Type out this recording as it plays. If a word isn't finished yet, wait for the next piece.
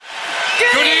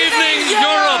Good evening,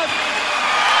 Europe!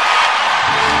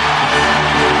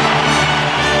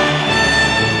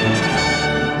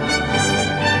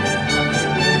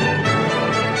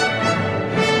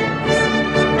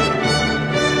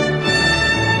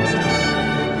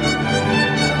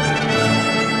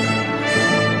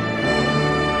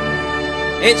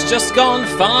 It's just gone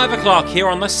 5 o'clock here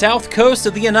on the south coast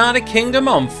of the United Kingdom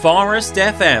on Forest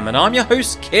FM, and I'm your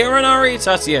host, Kieran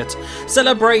Aritatiat,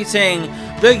 celebrating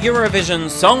the Eurovision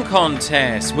Song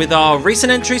Contest with our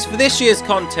recent entries for this year's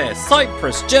contest: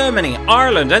 Cyprus, Germany,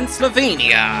 Ireland and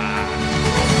Slovenia.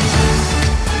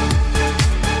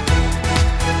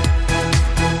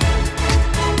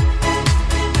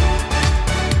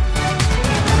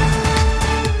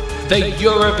 The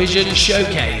Eurovision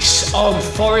Showcase on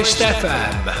Forest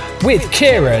FM with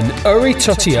Kieran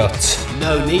Aritatiot.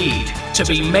 No need to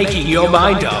be making your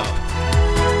mind up.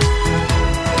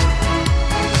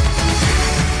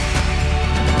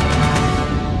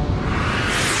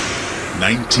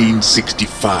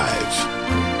 (1965).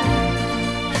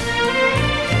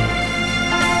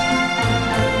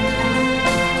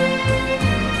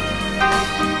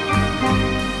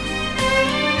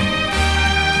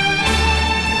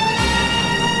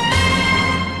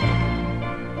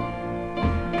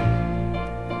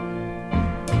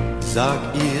 Sag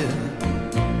ihr,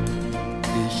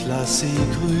 ich lass sie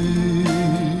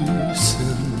grüßen.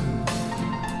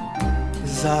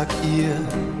 Sag ihr,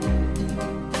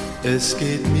 es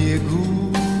geht mir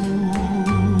gut.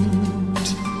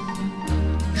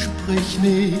 Sprich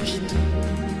nicht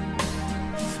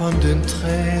von den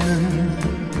Tränen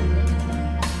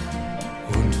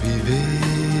und wie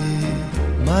weh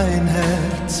mein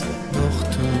Herz noch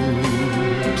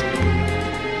tut.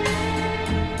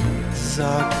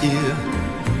 Sag ihr,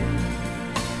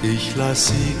 ich lass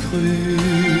sie grüßen.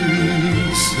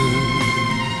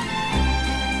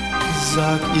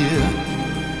 Sag ihr,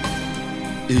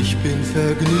 ich bin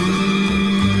vergnügt.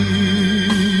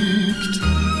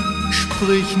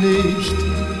 Sprich nicht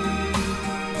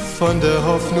von der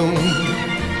Hoffnung,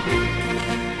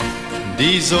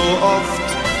 die so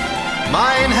oft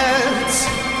mein Herz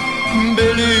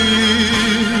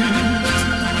belügt.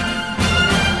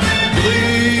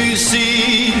 Grüß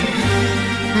sie,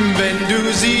 wenn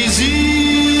du sie siehst,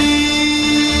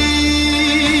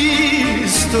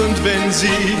 und wenn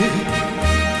sie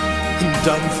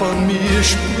dann von mir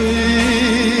spricht,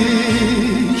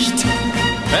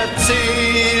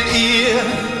 erzähl ihr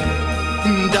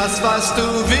das, was du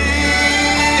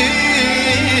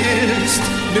willst,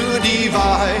 nur die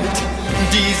Wahrheit,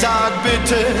 die sagt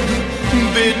bitte,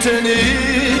 bitte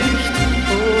nicht.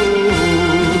 Oh.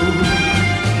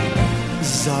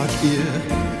 Sag ihr,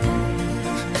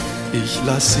 ich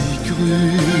lass sie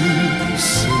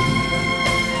grüßen.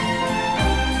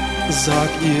 Sag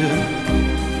ihr,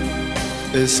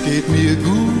 es geht mir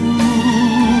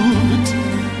gut.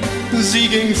 Sie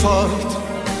ging fort,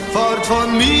 fort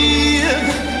von mir,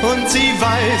 und sie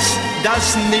weiß,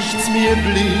 dass nichts mir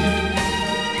blieb.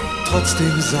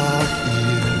 Trotzdem sag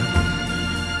ihr,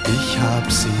 ich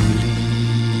hab sie lieb.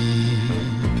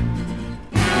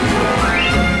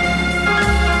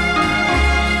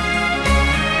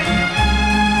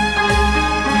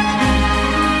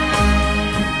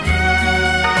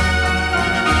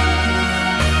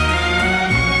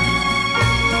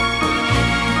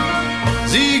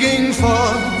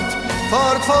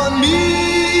 Fort von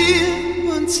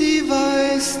mir, und sie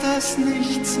weiß, dass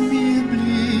nichts mir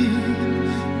blieb.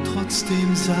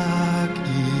 Trotzdem sag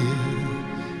ihr,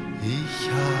 ich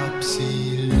hab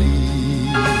sie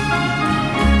lieb.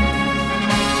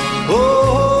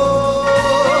 Oh,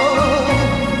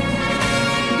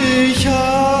 ich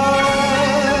hab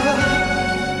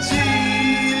sie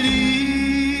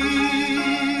lieb.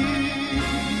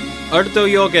 Arto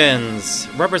Jorgens,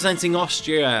 representing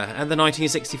Austria at the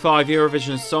 1965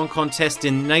 Eurovision Song Contest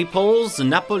in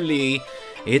Napoli,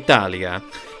 Italia.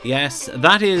 Yes,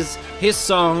 that is his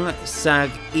song Sag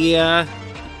ihr,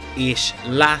 ich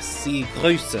lass sie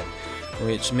grüßen,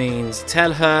 which means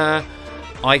tell her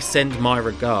I send my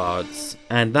regards.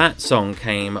 And that song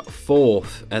came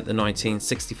fourth at the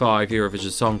 1965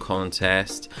 Eurovision Song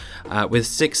Contest with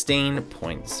 16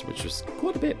 points, which was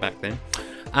quite a bit back then.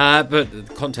 But the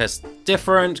contest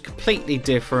different, completely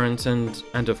different,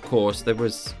 and of course there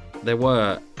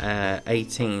were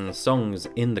 18 songs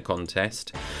in the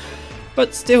contest,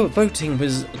 but still voting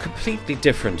was completely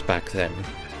different back then.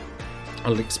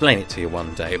 I'll explain it to you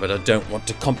one day, but I don't want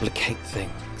to complicate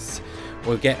things.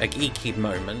 We'll get a geeky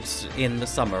moment in the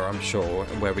summer, I'm sure,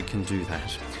 where we can do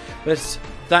that. But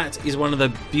that is one of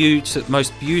the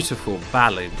most beautiful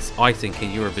ballads, I think, in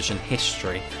Eurovision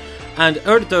history. And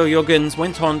Udo Jürgens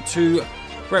went on to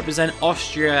represent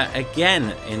Austria again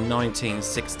in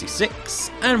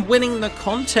 1966 and winning the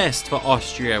contest for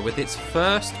Austria with its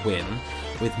first win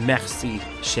with Merci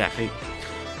Chérie.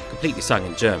 Completely sung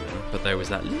in German, but there was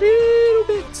that little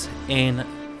bit in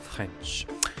French,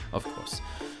 of course.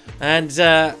 And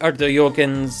Udo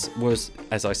Jürgens was,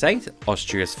 as I say,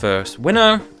 Austria's first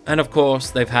winner. And of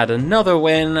course, they've had another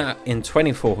win in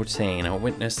 2014,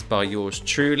 witnessed by yours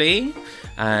truly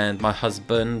and my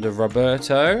husband,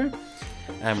 Roberto.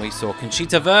 And we saw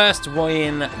Conchita Wurst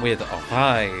win with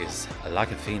Rise,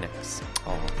 Like a Phoenix.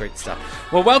 Oh, great stuff.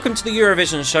 Well, welcome to the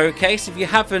Eurovision Showcase. If you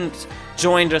haven't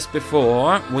joined us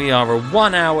before, we are a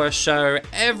 1-hour show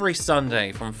every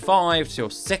Sunday from 5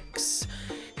 till 6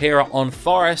 here on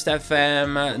Forest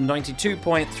FM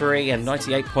 92.3 and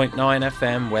 98.9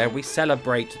 FM, where we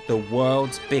celebrate the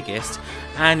world's biggest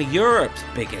and Europe's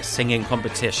biggest singing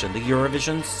competition, the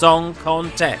Eurovision Song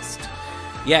Contest.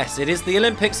 Yes, it is the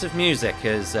Olympics of music,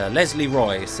 as Leslie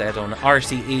Roy said on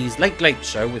RTE's Late Late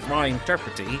Show with Ryan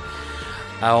Interprety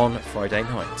on Friday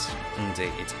night.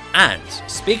 Indeed. And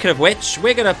speaking of which,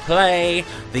 we're going to play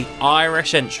the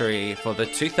Irish entry for the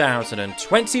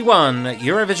 2021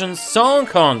 Eurovision Song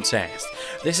Contest.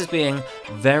 This is being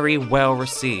very well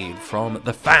received from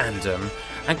the fandom,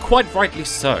 and quite rightly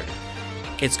so.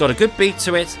 It's got a good beat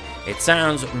to it, it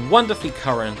sounds wonderfully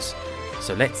current,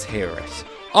 so let's hear it.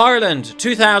 Ireland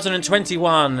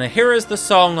 2021, here is the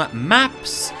song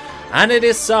Maps, and it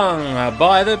is sung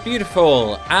by the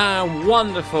beautiful and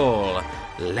wonderful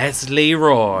Leslie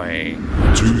Roy.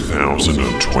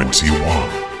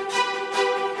 2021.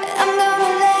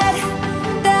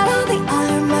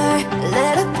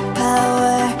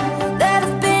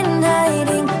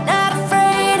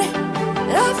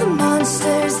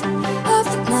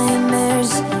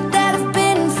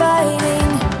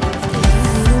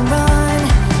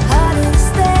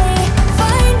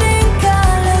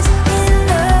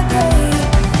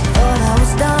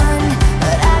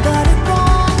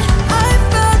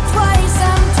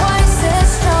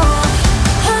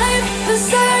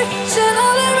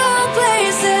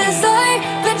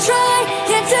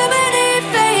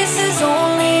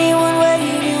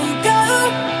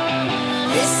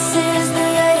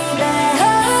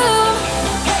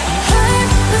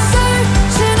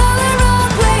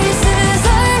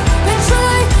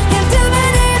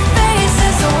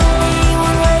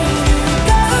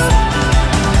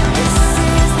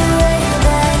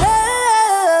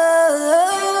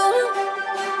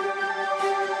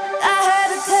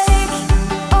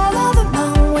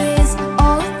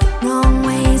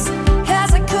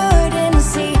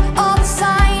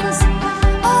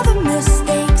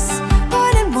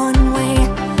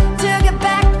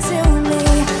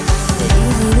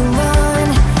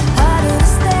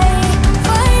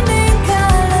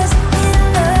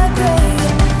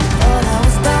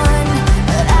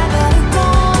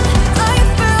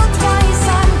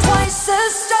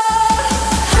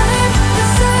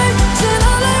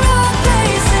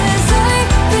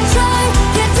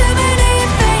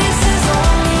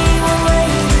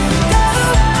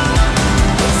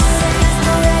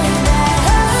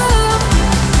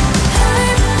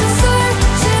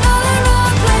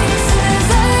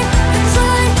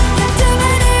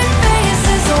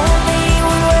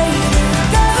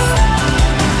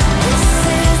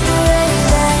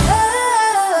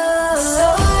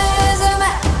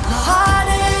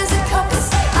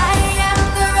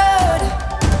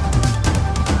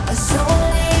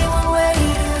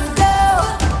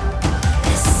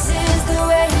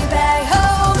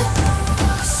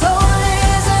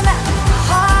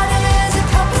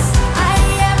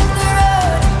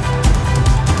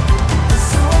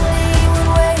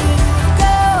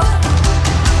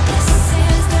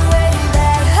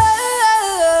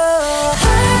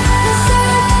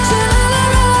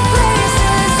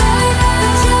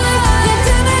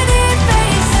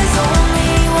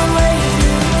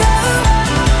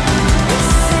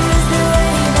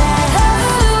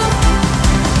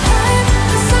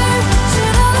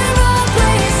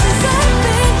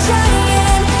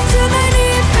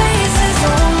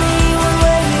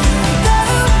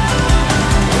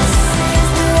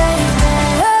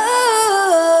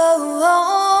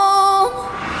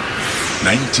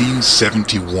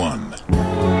 '71.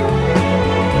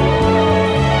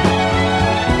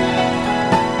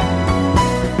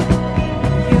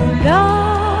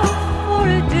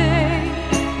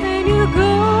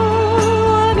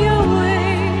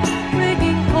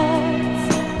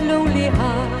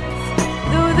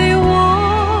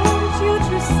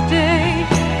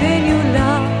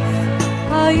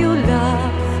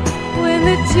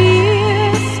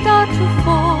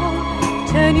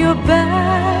 Your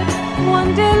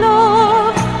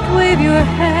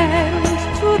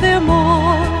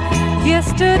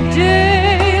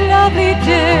every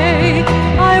day.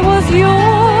 I was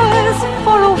yours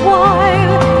for a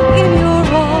while. In your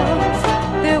arms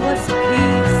there was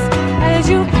peace as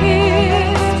you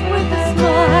kissed with a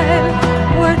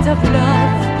smile. Words of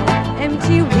love,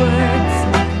 empty words,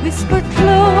 whispered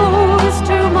close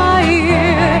to my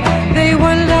ear. They were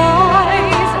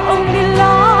lies, only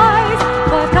lies,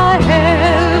 but I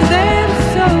held them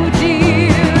so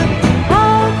dear.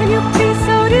 How can you be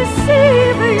so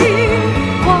deceiving?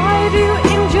 Why do you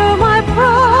injure my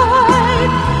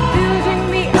pride? Building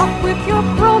me up with your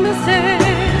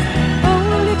promises,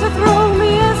 only to throw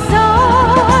me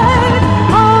aside.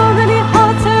 How many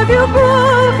hearts have you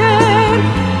broken,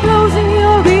 closing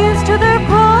your ears to their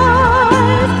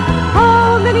cries?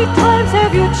 How many times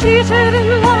have you cheated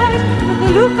and lied with the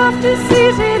look of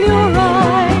deceit in your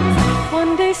eyes?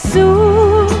 One day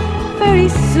soon, very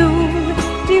soon,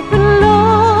 deep in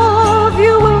love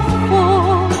you will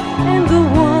fall, and the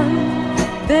one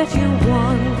that you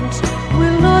want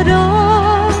will not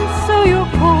answer your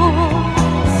call.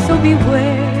 So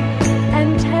beware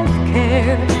and have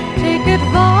care, take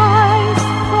advice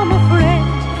from a friend.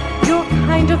 Your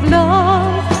kind of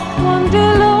love, one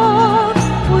day love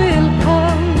will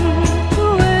come to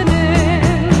an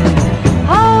end.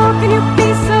 How can you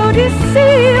be so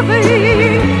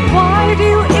deceiving? Why do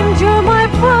you injure my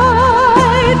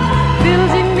pride?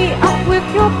 Building me up with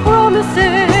your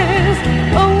promises,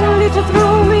 only to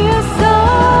throw me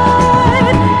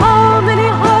aside. How many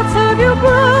hearts have you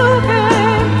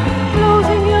broken,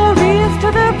 closing your ears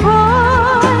to their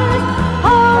cries?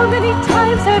 How many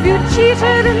times have you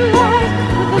cheated and lied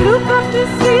with the look of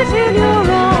deceit in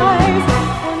your eyes?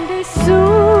 One day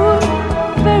soon,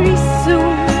 very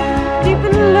soon, deep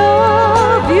in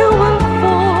love you will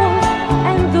fall,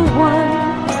 and the one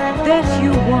that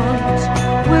you want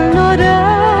will not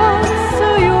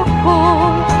answer your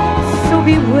call. So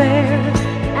beware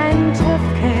and have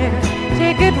care,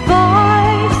 take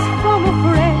advice from a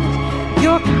friend.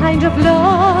 Your kind of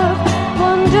love,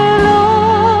 one day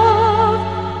love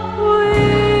will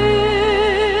end.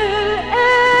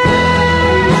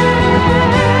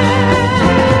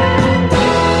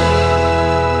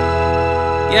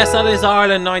 Yes, that is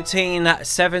Ireland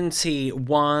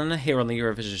 1971 here on the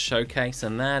Eurovision Showcase,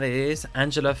 and that is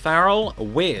Angela Farrell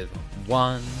with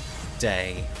One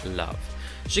Day Love.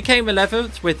 She came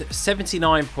 11th with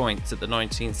 79 points at the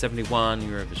 1971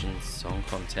 Eurovision Song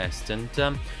Contest, and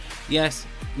yes,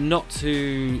 not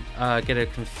to get her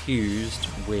confused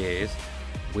with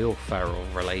Will Ferrell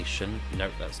relation.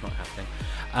 Nope, that's not happening.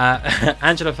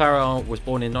 Angela Farrell was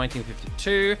born in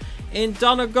 1952 in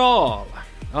Donegal.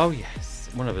 Oh yes,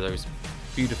 one of those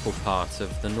beautiful parts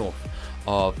of the north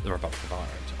of the Republic of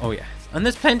Ireland. Oh yes, and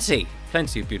there's plenty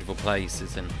of beautiful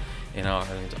places in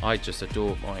Ireland. I just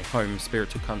adore my home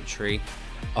spiritual country.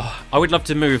 Oh, I would love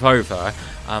to move over,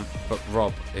 but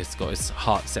Rob has got his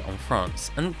heart set on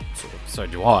France, and so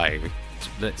do I.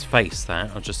 Let's face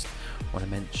that. I just want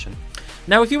to mention.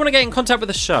 Now, if you want to get in contact with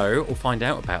the show or find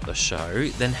out about the show,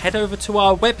 then head over to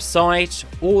our website,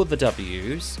 all the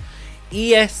W's,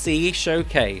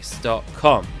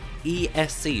 escshowcase.com.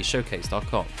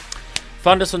 escshowcase.com.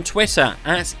 Find us on Twitter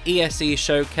at ESE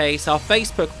Showcase. Our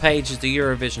Facebook page is the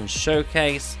Eurovision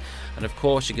Showcase. And of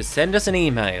course, you can send us an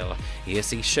email,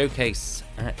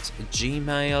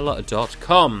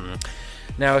 eseshowcase@gmail.com.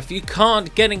 Now, if you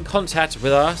can't get in contact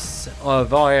with us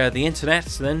via the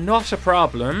internet, then not a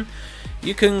problem.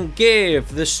 You can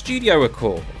give the studio a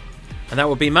call. And that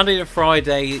will be Monday to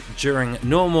Friday during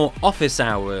normal office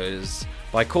hours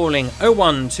by calling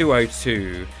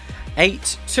 01202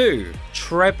 82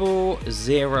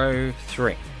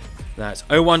 0003. That's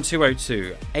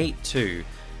 01202 82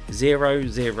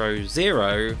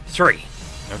 0003.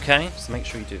 Okay, so make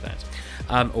sure you do that.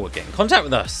 Or get in contact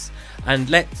with us and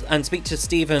speak to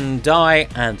Stephen Dye,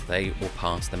 and they will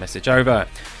pass the message over.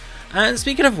 And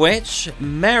speaking of which,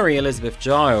 Mary Elizabeth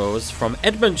Giles from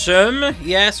Edmonton,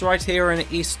 yes, right here in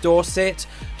East Dorset,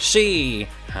 she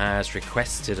has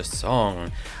requested a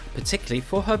song, particularly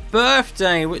for her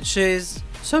birthday, which is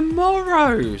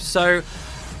tomorrow. So,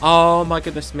 oh my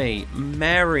goodness me,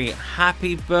 Mary,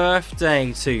 happy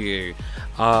birthday to you.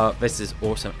 This is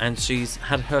awesome. And she's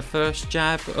had her first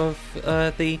jab of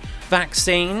the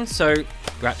vaccine, so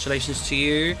congratulations to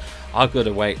you. I've got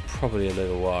to wait probably a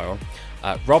little while.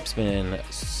 Rob's been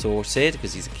sorted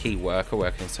because he's a key worker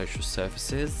working in social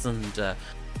services, and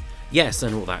yes,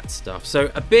 and all that stuff. So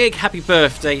a big happy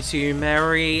birthday to you,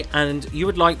 Mary. And you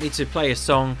would like me to play a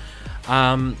song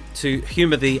to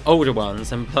humour the older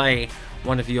ones and play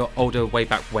one of your older Way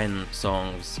Back When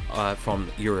songs from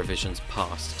Eurovision's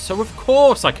past. So of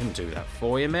course I can do that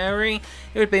for you, Mary.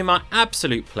 It would be my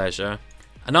absolute pleasure.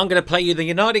 And I'm going to play you the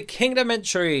United Kingdom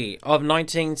entry of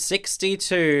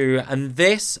 1962. And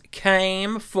this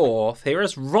came forth. Here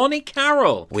is Ronnie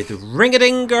Carroll with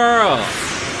Ring-a-Ding Girl.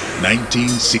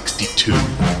 1962.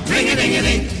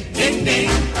 Ring-a-ding-a-ding, ding-ding,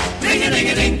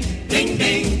 ring-a-ding-a-ding,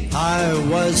 ding-ding. I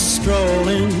was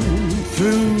strolling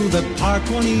through the park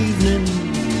one evening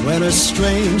when a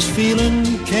strange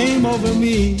feeling came over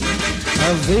me.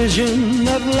 A vision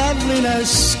of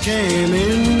loveliness came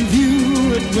in view.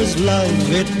 It was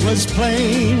love, it was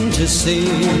plain to see.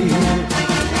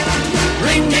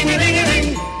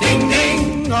 Ring-ding-a-ding-a-ding,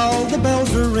 ding-ding, all the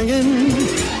bells were ringing.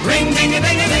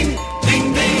 Ring-ding-a-ding-a-ding,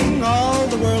 ding-ding, all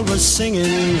the world was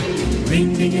singing.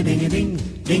 Ring-ding-a-ding-a-ding,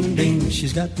 ding-ding,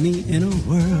 she's got me in a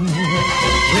whirl.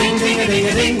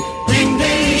 Ring-ding-a-ding-a-ding,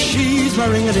 ding-ding, she's my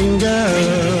ring-a-ding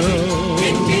girl.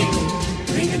 Ding-ding,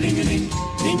 ring-a-ding-a-ding,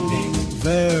 ding-ding.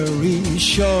 Very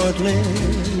shortly,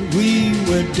 we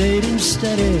were dating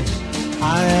steady.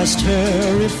 I asked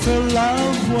her if her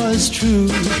love was true.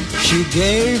 She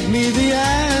gave me the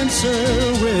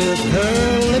answer with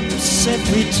her lips.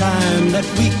 Every time that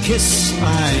we kissed,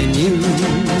 I knew.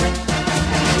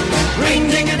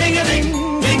 Ring-ding-a-ding-a-ding,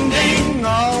 ding-ding,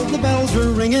 all the bells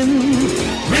were ringing.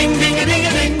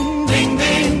 Ring-ding-a-ding-a-ding,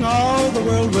 ding-ding, all the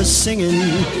world was singing.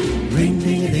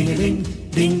 Ring-ding-a-ding-a-ding,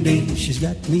 ding-ding, she's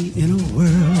got me in a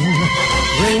whirl.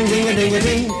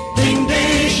 Ring-ding-a-ding-a-ding,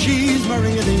 ding-ding, she's my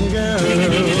ring-a-ding girl.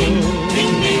 Ring-a-ding-a-ding,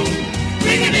 ding-ding,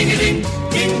 ring-a-ding-a-ding,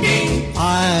 ding-ding.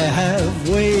 I have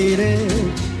waited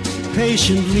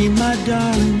patiently, my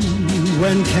darling.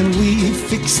 When can we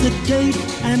fix the date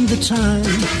and the time?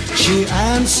 She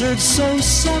answered so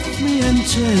softly and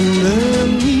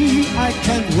tenderly, I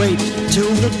can't wait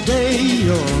till the day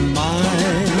you're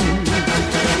mine.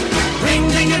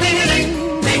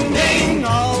 Ring-ding-a-ding-a-ding, ding-ding,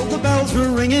 all the bells were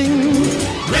ringing.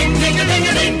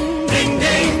 Ring-ding-a-ding-a-ding,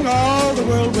 ding-ding, all the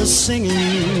world was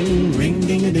singing.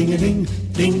 Ring-ding-a-ding-a-ding,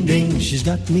 ding-ding, she's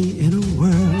got me in a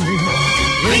whirl.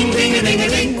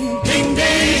 Ring-ding-a-ding-a-ding,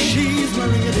 ding-ding, she's my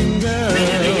ring-a-ding girl.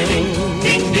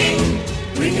 Ring-a-ding-a-ding,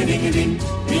 ring-a-ding-a-ding,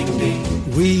 ding-ding.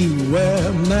 We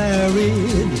were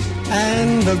married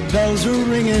and the bells were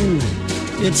ringing.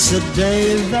 It's a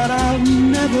day that I'll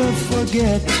never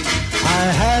forget.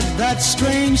 I had that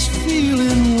strange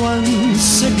feeling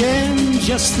once again,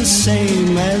 just the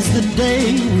same as the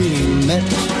day we met.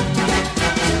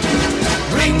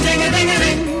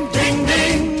 Ring-ding-a-ding-a-ding,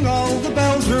 ding-ding, all the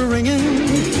bells were ringing.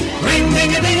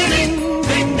 Ring-ding-a-ding-a-ding,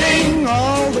 ding-ding,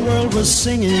 all the world was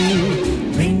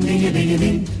singing.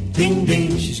 Ring-ding-a-ding-a-ding,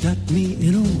 ding-ding, she's got me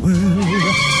in a whirl.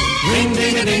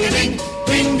 Ring-ding-a-ding-a-ding,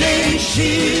 ding-ding,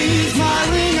 she's my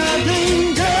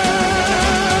ring-a-ding girl.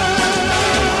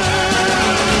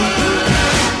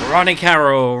 Ronnie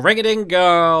Carroll, Ring-a-Ding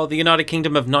Girl, the United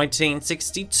Kingdom of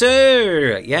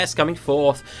 1962. Yes, coming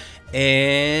forth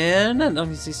in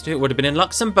 1962. It would have been in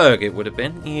Luxembourg, it would have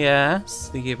been. Yes,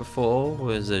 the year before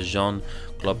was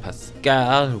Jean-Claude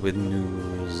Pascal with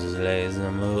Nous les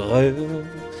Amoureux.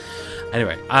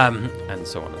 Anyway, and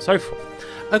so on and so forth.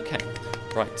 Okay,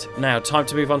 right, now time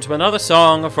to move on to another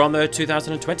song from the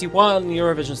 2021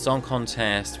 Eurovision Song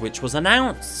Contest, which was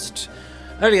announced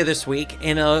earlier this week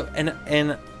in a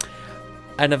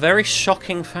very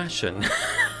shocking fashion.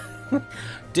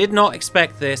 Did not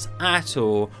expect this at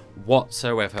all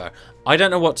whatsoever. I don't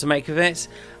know what to make of it.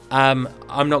 I'm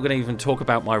not going to even talk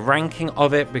about my ranking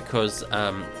of it because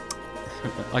I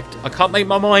can't make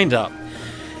my mind up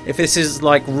if this is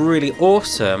like really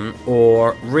awesome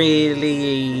or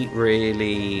really,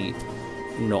 really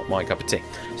not my cup of tea.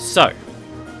 So,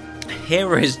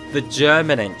 here is the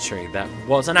German entry that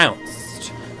was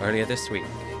announced earlier this week.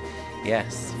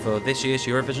 Yes, for this year's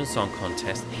Eurovision Song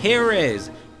Contest. Here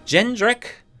is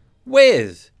Jendrik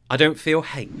with I Don't Feel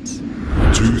Hate.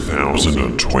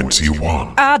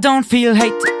 2021. I don't feel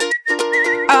hate,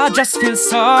 I just feel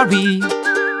sorry.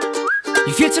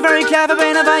 You feel so very clever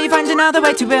whenever you find another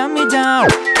way to wear me down.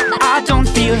 I don't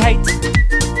feel hate,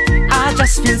 I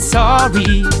just feel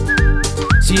sorry.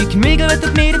 So you can wiggle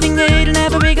with me to think that it'll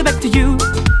never wiggle back to you.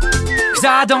 Cause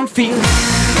I don't feel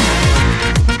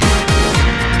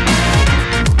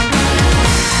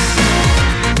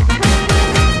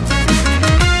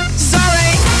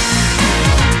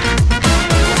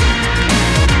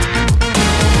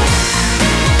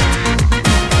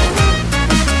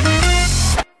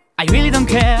I really don't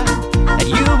care that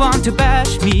you want to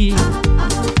bash me.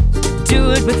 Do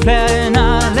it with flair and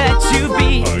I'll let you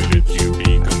be.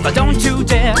 But don't you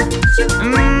dare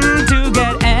to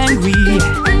get angry.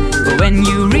 But when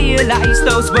you realize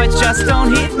those words just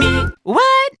don't hit me.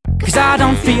 What? Cause I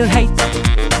don't feel hate,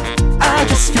 I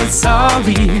just feel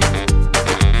sorry.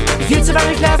 You feel so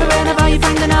very clever whenever you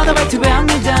find another way to wear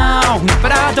me down.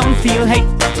 But I don't feel hate,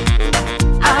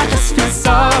 I just feel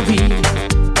sorry.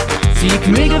 So you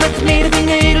can wiggle back to me, the thing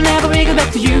that it'll never wiggle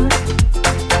back to you.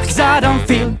 Cause I don't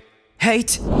feel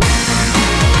hate.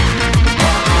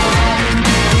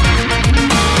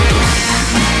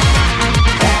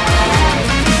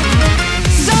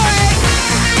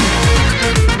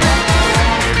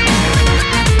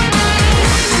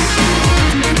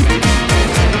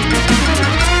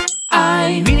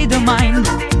 I really don't mind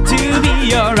to be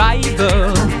your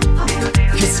rival,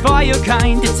 cause for your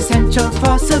kind it's essential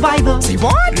for survival. Say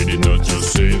what? Did he not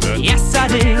just say that? Yes I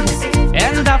did,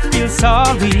 and I feel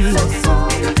sorry.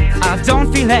 I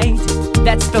don't feel hate,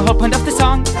 that's the whole point of the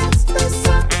song.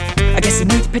 I guess you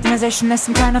need patronization as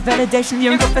some kind of validation.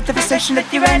 You're in good with the fixation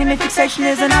that your enemy fixation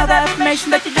is another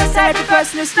affirmation that you just hate the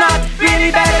person who's not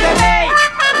really better than me.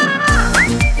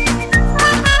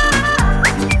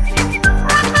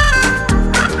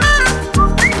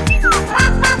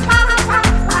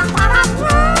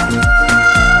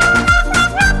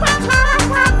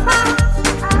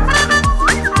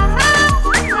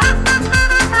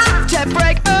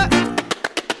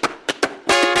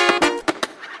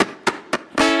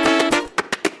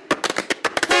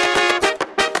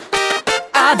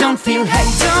 I don't feel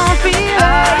hate, don't feel hate.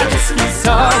 I just feel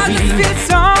sorry,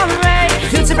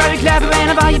 feel so very clever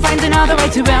whenever you find another way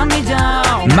to wear me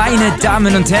down. Meine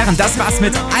Damen und Herren, das war's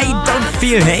mit I Don't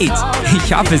Feel Hate.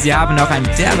 Ich hoffe, Sie haben noch ein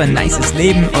derbe nices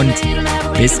Leben und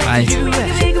bis bald. Cause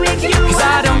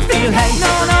I don't feel hate,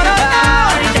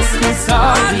 I just feel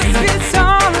sorry,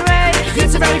 feel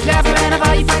so very clever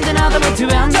whenever you find another way to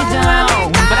wear me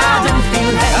down. But I don't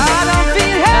feel hate,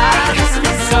 I just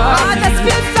feel sorry,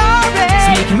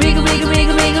 so you can wiggle, wiggle,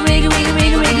 wiggle, wiggle, wiggle, wiggle,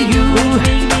 wiggle, wiggle you.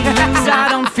 Cause I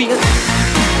don't feel.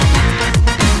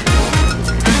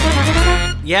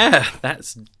 Yeah,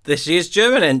 that's this year's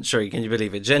German entry. Can you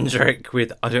believe it? Jendrik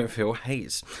with I Don't Feel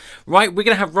Hate. Right, we're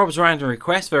going to have Rob's random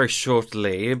request very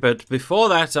shortly, but before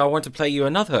that, I want to play you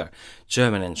another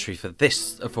German entry from the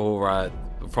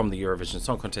Eurovision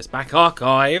Song Contest back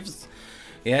archives.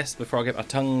 Yes, before I get my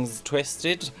tongues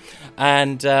twisted,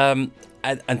 and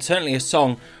certainly a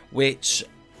song which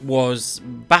was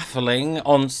baffling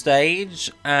on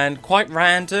stage and quite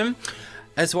random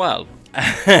as well.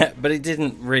 But it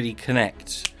didn't really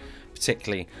connect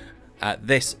particularly at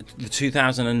the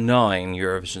 2009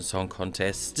 Eurovision Song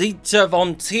Contest. Dieter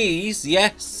von Teese,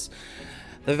 yes,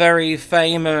 the very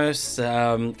famous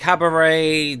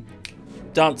cabaret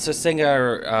dancer,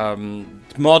 singer,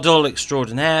 model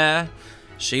extraordinaire.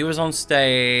 She was on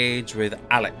stage with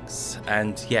Alex,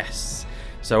 and yes,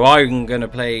 so I'm going to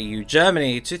play you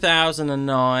Germany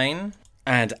 2009.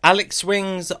 And Alex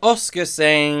swings, Oscar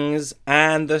sings,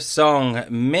 and the song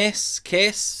Miss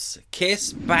Kiss,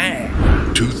 Kiss Bang.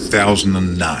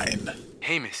 2009.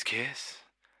 Hey, Miss Kiss,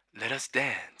 let us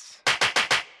dance.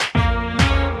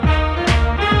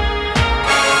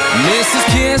 Mrs.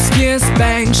 Kiss, Kiss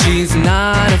Bang, she's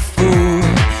not a fool.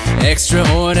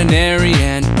 Extraordinary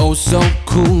and oh so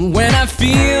cool. When I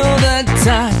feel the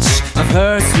touch of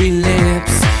her sweet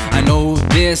lips, I know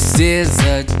this is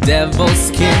a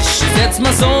devil's kiss. She sets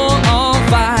my soul on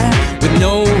fire with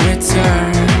no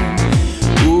return.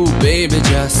 Ooh, baby,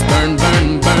 just burn,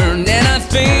 burn, burn. And I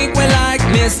think we're like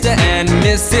Mr. and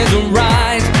Mrs.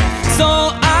 Right.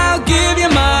 So I'll give you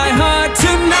my heart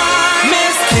tonight.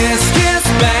 Miss Kiss, Kiss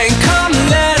Bang, come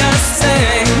let us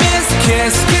sing. Miss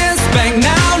Kiss, Kiss Bang,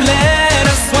 now let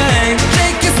us swing.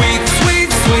 Take your sweet,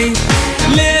 sweet, sweet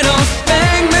little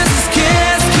thing. Mrs.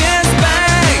 Kiss, Kiss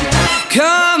Bang,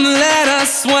 come let us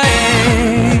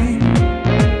swing.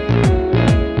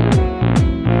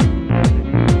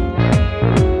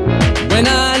 When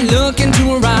I look into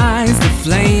her eyes, the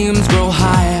flames grow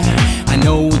higher. I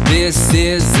know this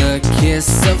is a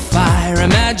kiss of fire.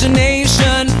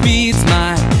 Imagination feeds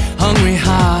my hungry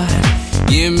heart.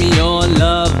 Give me your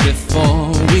love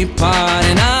before we part.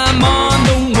 And I'm on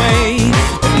the way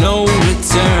of no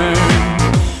return.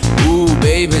 Ooh,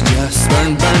 baby, just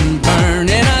burn, burn, burn.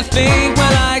 And I think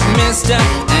we're like Mr.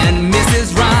 and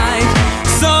Mrs. Right.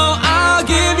 So I'll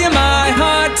give you my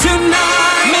heart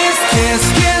tonight. Miss Kiss,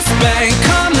 Kiss Bang,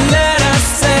 come let us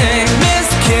sing. Miss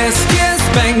Kiss, Kiss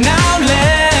Bang, now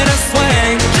let us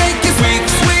swing. Take your sweet,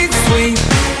 sweet, sweet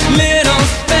little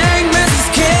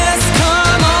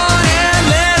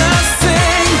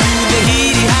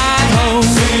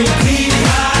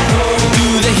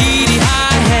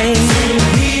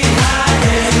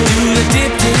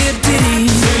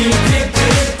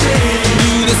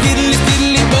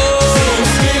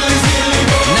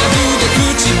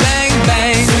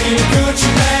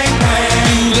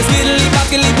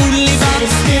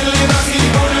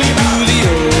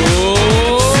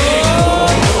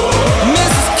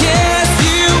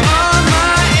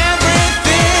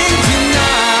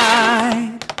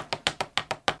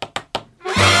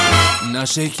Now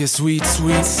shake your sweet,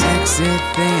 sweet, sexy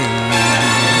thing.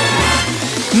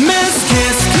 Miss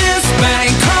Kiss, Kiss, Bang,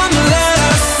 come let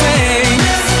us sing.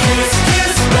 Miss Kiss,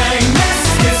 Kiss, Bang, Miss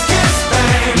Kiss, Kiss,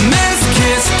 Bang. Miss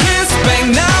Kiss, Kiss,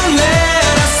 Bang, now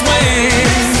let us swing.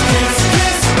 Miss Kiss,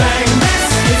 Kiss, Bang,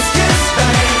 Miss Kiss, Kiss,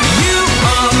 Bang. You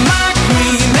are my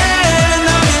queen and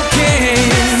I'm your king.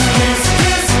 Miss Kiss,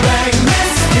 Kiss, Bang,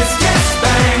 Miss Kiss, Kiss,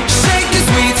 Bang. Shake your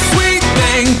sweet, sweet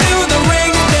thing, do the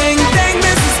ring, ding, ding,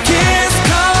 Mrs. Kiss,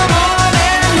 come on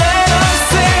and let us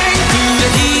sing. Do the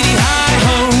heedy high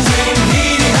ho, sing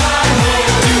heedy high ho.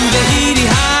 Do the heedy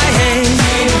high hey,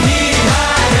 sing heedy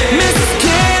high hey. Mrs.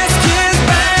 Kiss, Kiss,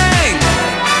 Bang,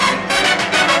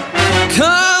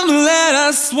 come let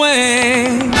us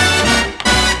swing.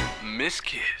 Miss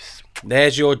Kiss.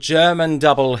 There's your German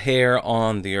double here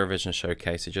on the Eurovision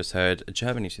Showcase. You just heard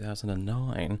Germany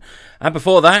 2009. And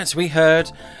before that, we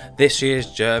heard this year's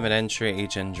German entry, E.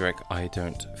 Jendrik, I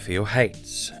Don't Feel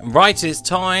Hate. Right, it's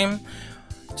time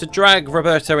to drag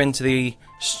Roberto into the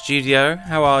studio.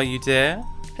 How are you, dear?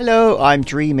 Hello, I'm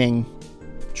dreaming.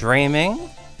 Dreaming?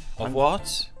 Of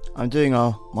what? I'm doing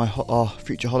our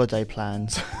future holiday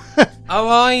plans. How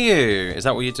are you? Is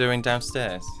that what you're doing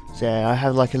downstairs? So yeah, I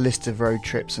have like a list of road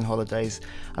trips and holidays.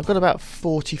 I've got about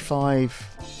 45,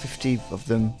 50 of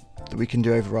them that we can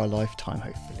do over our lifetime,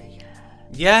 hopefully.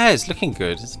 Yeah, it's looking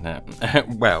good, isn't it?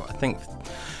 Well, I think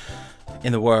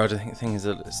in the world, I think things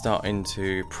are starting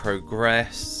to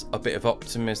progress. A bit of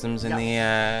optimism's in the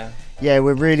air. Yeah,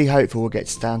 we're really hopeful we'll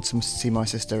get down to see my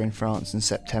sister in France in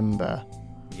September.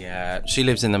 Yeah, she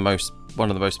lives in one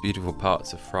of the most beautiful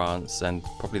parts of France and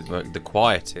probably the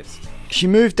quietest. She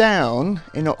moved down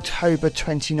in October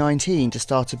 2019 to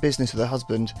start a business with her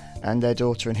husband and their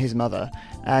daughter and his mother,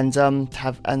 and they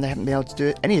haven't been able to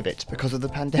do any of it because of the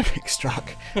pandemic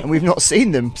struck. And we've not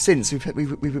seen them since.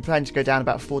 We've been planning to go down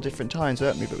about 4 different times,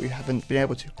 weren't we? But we haven't been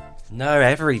able to. No,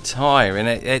 every time, and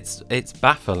it's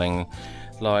baffling.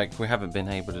 Like, we haven't been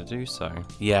able to do so.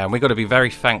 Yeah, and we've got to be very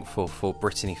thankful for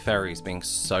Brittany Ferries being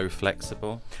so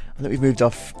flexible. I think we've moved our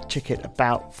ticket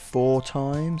about 4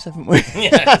 times, haven't we?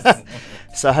 Yes.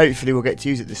 So hopefully we'll get to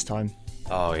use it this time.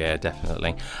 Oh, yeah,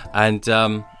 definitely. And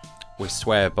we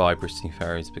swear by Brittany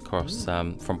Ferries because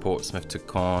from Portsmouth to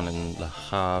Caen and Le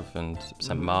Havre and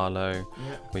St Malo,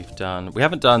 we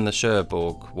haven't done the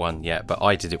Cherbourg one yet, but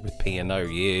I did it with P&O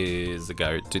years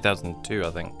ago, 2002,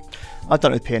 I think. I've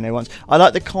done it with P&O once. I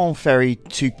like the Caen ferry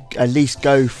to at least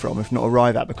go from, if not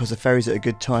arrive at, because the ferry's at a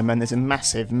good time, and there's a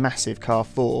massive, massive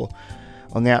Carrefour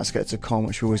on the outskirts of Caen,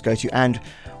 which we always go to. And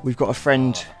we've got a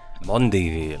friend...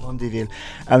 Mondeville.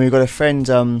 And we've got a friend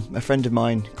of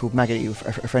mine called Magali, a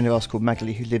friend of ours called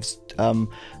Magali, who lives about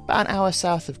an hour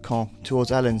south of Caen,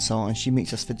 towards Alençon, and she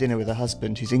meets us for dinner with her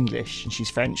husband, who's English, and she's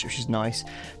French, which is nice.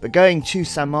 But going to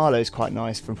Saint Malo is quite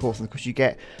nice from Portsmouth, because you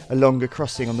get a longer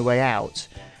crossing on the way out.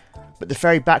 But the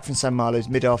ferry back from Saint Malo is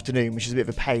mid-afternoon, which is a bit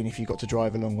of a pain if you've got to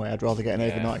drive a long way. I'd rather get an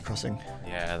overnight crossing.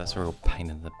 Yeah, that's a real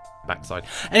pain in the backside.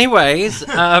 Anyways,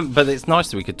 but it's nice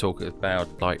that we could talk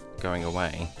about, like, going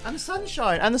away. And the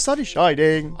sunshine, and the sun is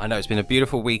shining. I know, it's been a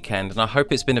beautiful weekend, and I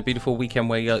hope it's been a beautiful weekend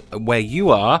where you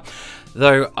are.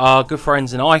 Though our good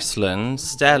friends in Iceland,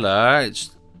 Stella,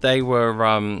 they were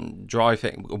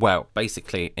driving... Well,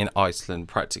 basically, in Iceland,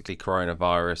 practically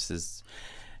coronavirus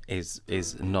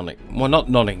is not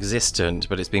non-existent,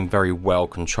 but it's been very well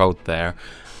controlled there.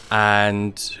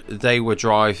 And they were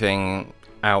driving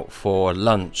out for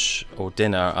lunch or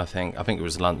dinner. I think it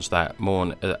was lunch that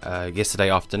morning, yesterday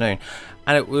afternoon,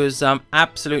 and it was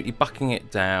absolutely bucking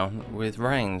it down with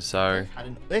rain. So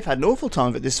they've had an awful time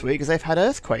of it this week, because they've had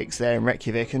earthquakes there in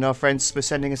Reykjavik, and our friends were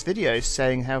sending us videos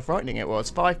saying how frightening it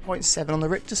was. 5.7 on the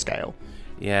Richter scale.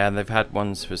 Yeah, and they've had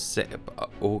ones for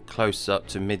all close up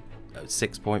to mid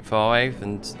 6.5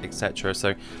 and etc.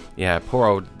 So yeah, poor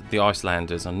old the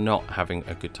Icelanders are not having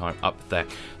a good time up there.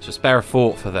 So spare a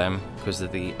thought for them, because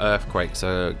of the earthquakes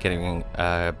are getting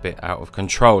a bit out of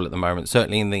control at the moment.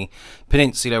 Certainly in the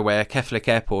peninsula where Keflavik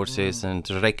Airport is and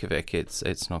Reykjavik,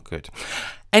 it's not good.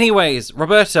 Anyways,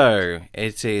 Roberto,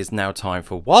 it is now time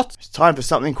for what? It's time for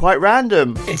something quite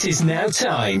random. It is now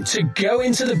time to go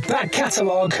into the back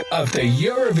catalogue of the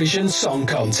Eurovision Song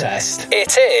Contest.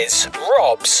 It is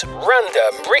Rob's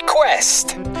Random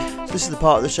Request. So this is the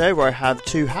part of the show where I have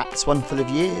 2 hats, one full of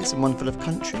years and one full of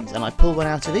countries, and I pull one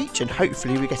out of each, and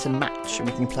hopefully we get a match and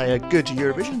we can play a good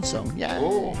Eurovision song. Yeah.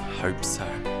 Oh, hope so.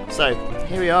 So,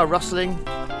 here we are, rustling.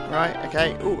 Right,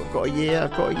 okay. Oh, I've got a year.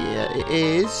 It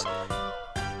is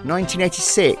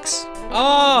 1986.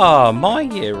 Ah, my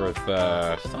year of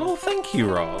birth. Oh, thank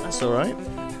you, Rob. That's all right.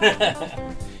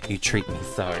 You treat me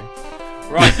so.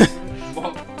 Right.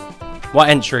 What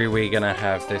entry are we going to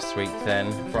have this week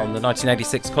then? From the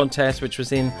 1986 contest, which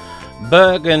was in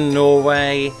Bergen,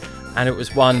 Norway, and it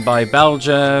was won by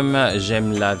Belgium,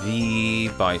 J'aime la vie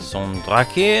by Sondra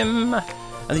Kim. And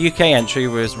the UK entry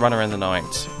was Runner in the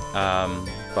Night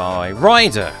by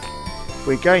Ryder.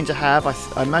 We're going to have,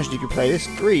 I imagine you could play this,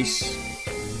 Greece.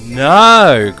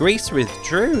 No, Greece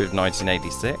withdrew of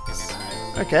 1986.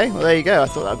 Okay, well there you go. I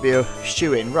thought that'd be a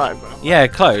shoe-in. Right. Yeah,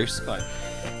 close.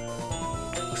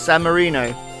 San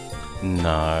Marino.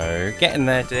 No, getting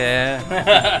there, dear.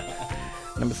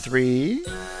 Number 3,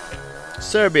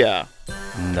 Serbia.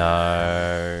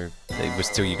 No, it was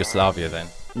still Yugoslavia then.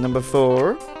 Number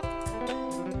 4,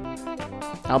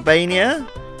 Albania.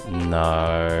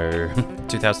 No,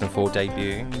 2004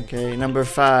 debut. Okay, number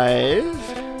 5,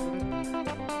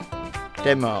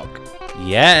 Denmark.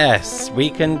 Yes, we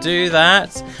can do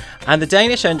that. And the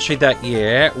Danish entry that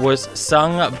year was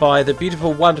sung by the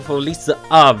beautiful, wonderful Lisa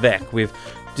Arvek with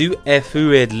Du er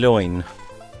fuet løgn.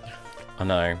 I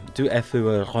know, Du er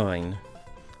fuet løgn.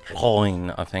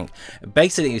 Løgn, I think.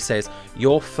 Basically it says,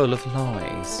 you're full of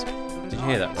lies. Did you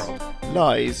hear that, Rob?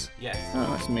 Lies? Yes. Oh,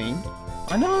 that's mean.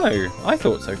 I know, I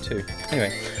thought so too.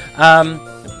 Anyway,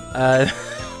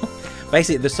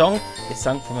 basically the song is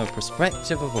sung from a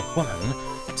perspective of a woman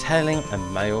telling a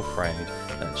male friend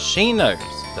that she knows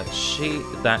that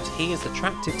he is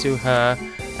attracted to her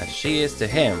as she is to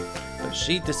him, but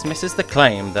she dismisses the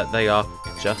claim that they are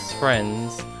just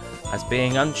friends as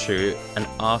being untrue and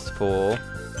asks for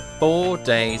 4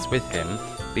 days with him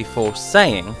before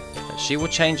saying that she will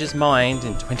change his mind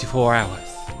in 24 hours.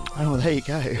 Oh, well, there you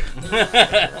go.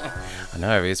 I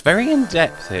know, it's very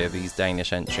in-depth here, these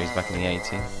Danish entries back in the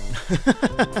 80s.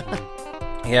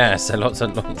 Yeah, so lots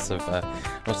of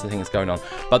things going on.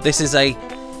 But this is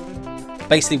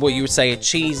basically what you would say a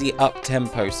cheesy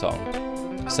up-tempo song.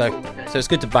 So it's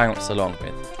good to bounce along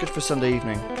with. Good for Sunday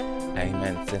evening.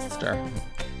 Amen, sister.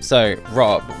 So,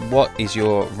 Rob, what is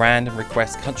your random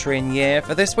request country and year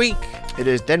for this week? It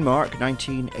is Denmark,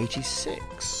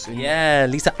 1986. Yeah,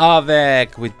 Lisa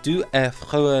Arvek with Du er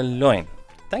fuet løgn.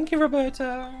 Thank you,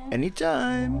 Roberto.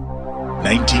 Anytime.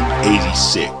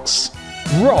 1986.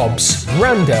 Rob's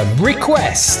Random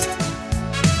Request.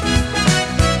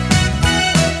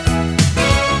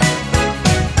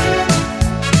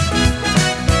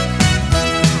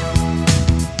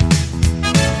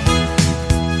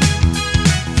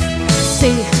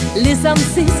 Se, ligesom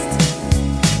sidst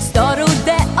står du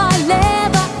der og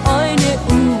laver øjne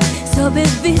ud, så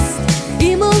bevidst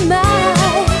imod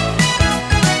mig.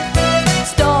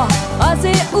 Står og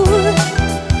ser ud,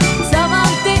 som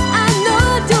om det er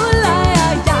noget du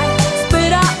leger. Jeg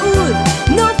spytter ud,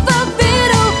 nu ved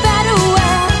du hvad du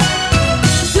er.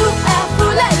 Du er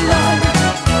fuld af løgn,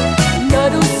 når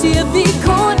du siger vi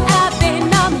kun er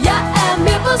venner. Jeg er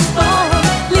med på spor,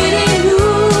 lidt endnu.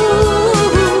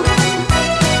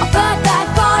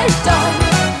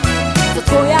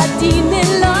 Tror jeg dine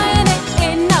løgne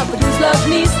ender, for du slår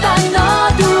gnister, når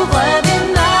du rører ved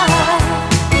mig.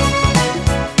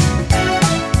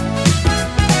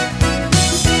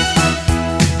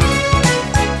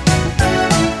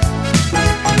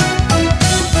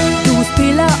 Du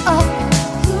spiller op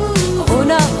og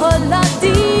underholder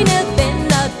dine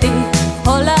venner. Det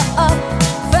holder op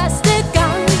første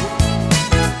gang,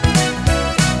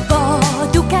 hvor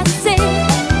du kan se,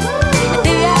 at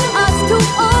det er os to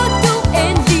og du.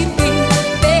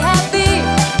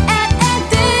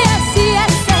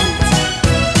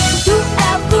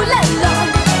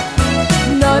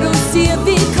 Siger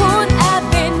vi kun er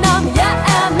venner, jeg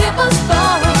er med på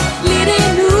spor, lidt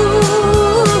endnu.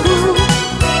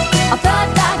 Og før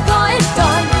der går et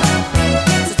døgn,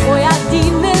 så tror jeg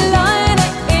dine løgne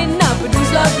ender, for du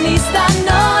slår gnister,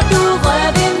 når du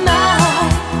rører ved mig.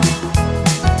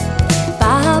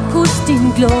 Bare pus din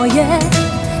glorie,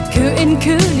 kør en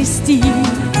kølig stil,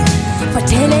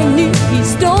 fortæl en ny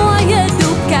historie, du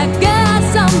kan gøre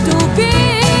som du vil.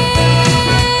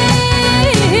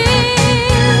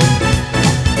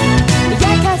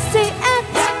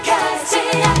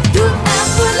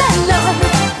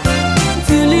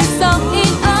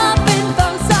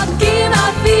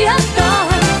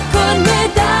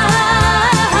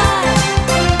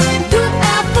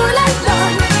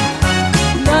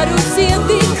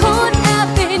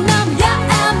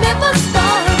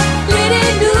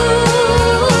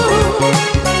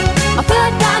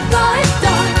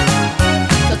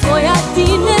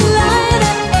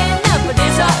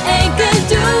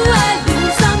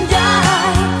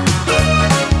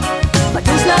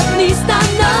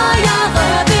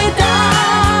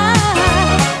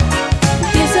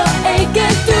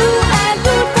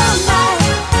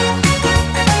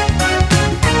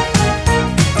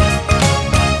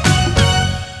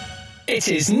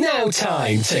 It is now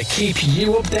time to keep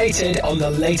you updated on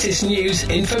the latest news,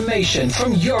 information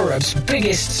from Europe's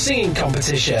biggest singing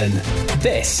competition.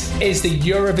 This is the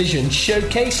Eurovision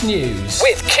Showcase News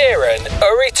with Kieran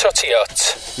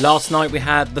Uritutiut. Last night we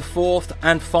had the fourth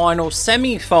and final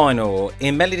semi-final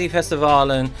in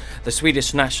Melodifestivalen, the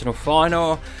Swedish national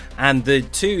final, and the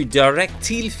two direct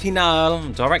to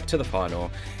the final,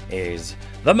 is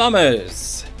The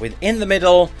Mummers with In the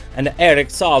Middle and Eric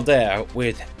Salder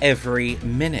with Every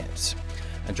Minute,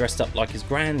 and dressed up like his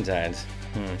granddad.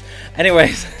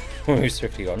 Anyways, we'll move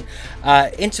swiftly on.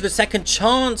 Into the second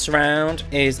chance round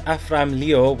is Afram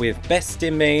Leo with Best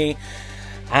in Me,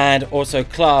 and also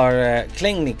Clara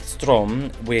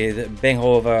Klingnikstrom with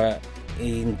Benhover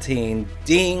in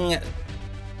Ding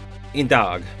in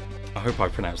Dag. I hope I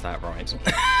pronounced that right.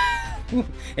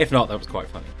 If not, that was quite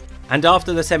funny. And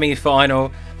after the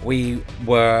semi-final, we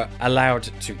were allowed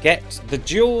to get the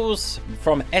duels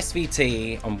from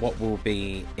SVT on what will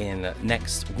be in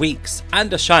next week's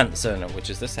Anderschansen, which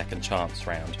is the second chance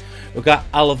round. We've got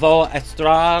Alvo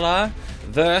Estrala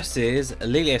versus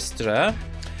Lillestrø.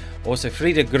 Also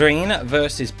Frida Green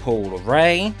versus Paul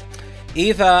Ray.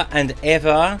 Eva and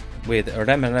Eva with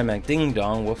Remme Ding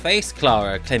Dong will face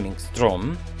Clara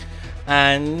Klemmingstrom.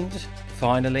 And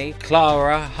finally,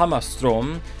 Clara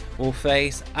Hammarström will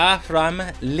face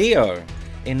Afram Leo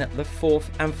in the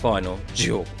fourth and final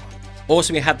duel.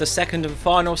 Also, we had the second and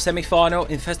final semi-final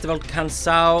in Festival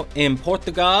Canção in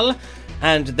Portugal,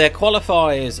 and their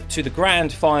qualifiers to the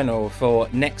grand final for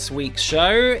next week's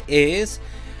show is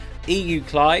EU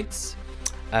Clydes,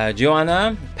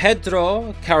 Joanna,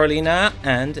 Pedro, Carolina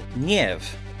and Niev.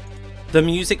 The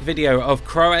music video of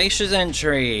Croatia's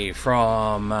entry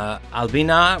from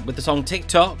Albina with the song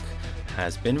TikTok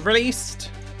has been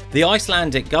released. The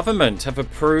Icelandic government have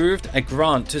approved a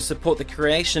grant to support the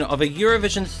creation of a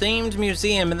Eurovision-themed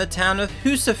museum in the town of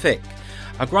Husavik.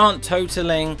 A grant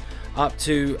totaling up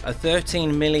to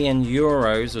 13 million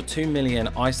euros or 2 million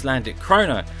Icelandic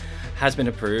krona has been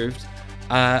approved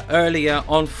earlier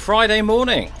on Friday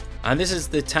morning. And this is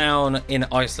the town in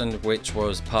Iceland which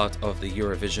was part of the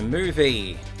Eurovision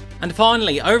movie. And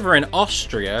finally, over in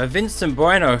Austria, Vincent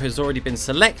Bueno, who's already been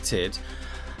selected,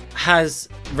 has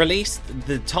released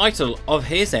the title of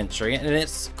his entry, and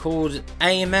it's called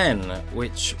Amen,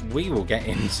 which we will get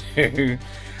into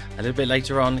a little bit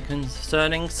later on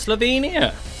concerning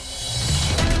Slovenia.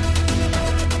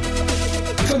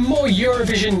 For more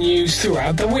Eurovision news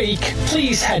throughout the week,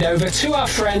 please head over to our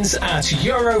friends at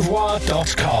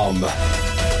eurovoix.com.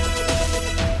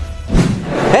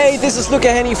 Hey, this is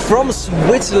Luca Henny from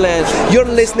Switzerland. You're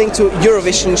listening to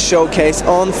Eurovision Showcase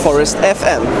on Forest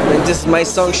FM. And this is my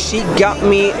song, She Got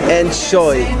Me,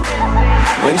 Enjoy.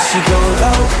 When she go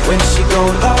low, when she go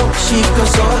low, she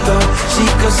goes all low, she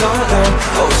goes all low.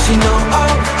 Oh, she know,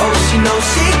 oh, she know,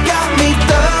 she got me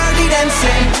dirty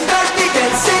dancing, dirty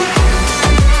dancing.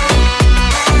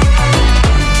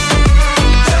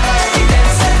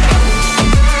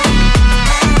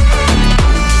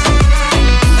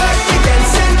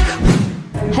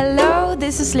 Hello,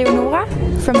 this is Leonora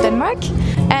from Denmark,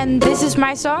 and this is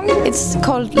my song. It's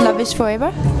called Love is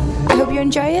Forever. I hope you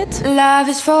enjoy it. Love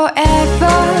is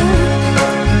forever.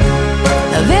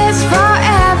 Love is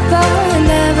forever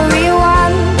and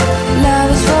everyone.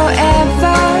 Love is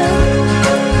forever.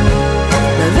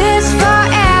 Love is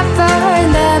forever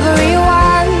and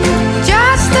everyone.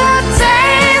 Just a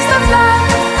taste of love,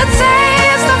 a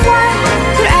taste of what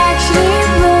could actually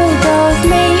rule both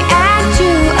me and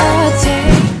you a day.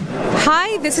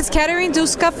 Hi, this is Katerine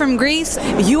Duska from Greece.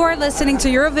 You are listening to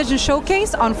Eurovision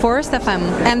Showcase on Forest FM,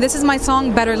 and this is my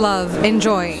song Better Love.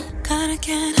 Enjoy. Better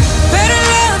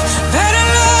love, better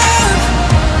love.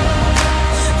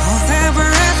 All that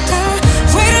we're after.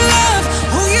 Way to love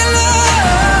who you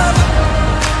love.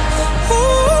 Ooh,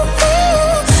 ooh.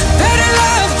 Better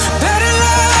love, better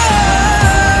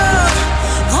love.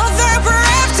 All that we're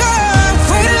after.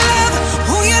 Way to love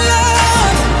who you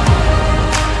love.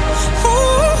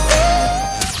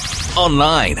 Ooh, ooh.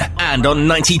 Online and on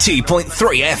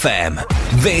 92.3 FM.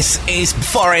 This is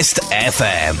Forest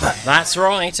FM. That's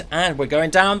right, and we're going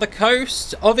down the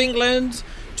coast of England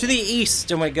to the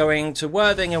east, and we're going to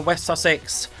Worthing in West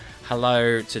Sussex.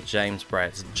 Hello to James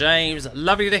Brett. James,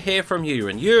 lovely to hear from you,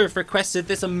 and you have requested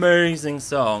this amazing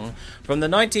song from the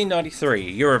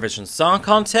 1993 Eurovision Song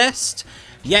Contest.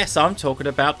 Yes, I'm talking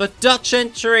about the Dutch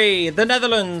entry, the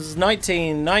Netherlands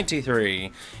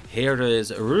 1993. Here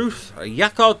is Ruth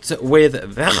Jacot with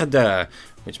Verde,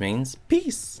 which means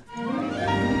peace.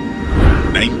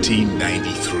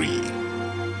 1993.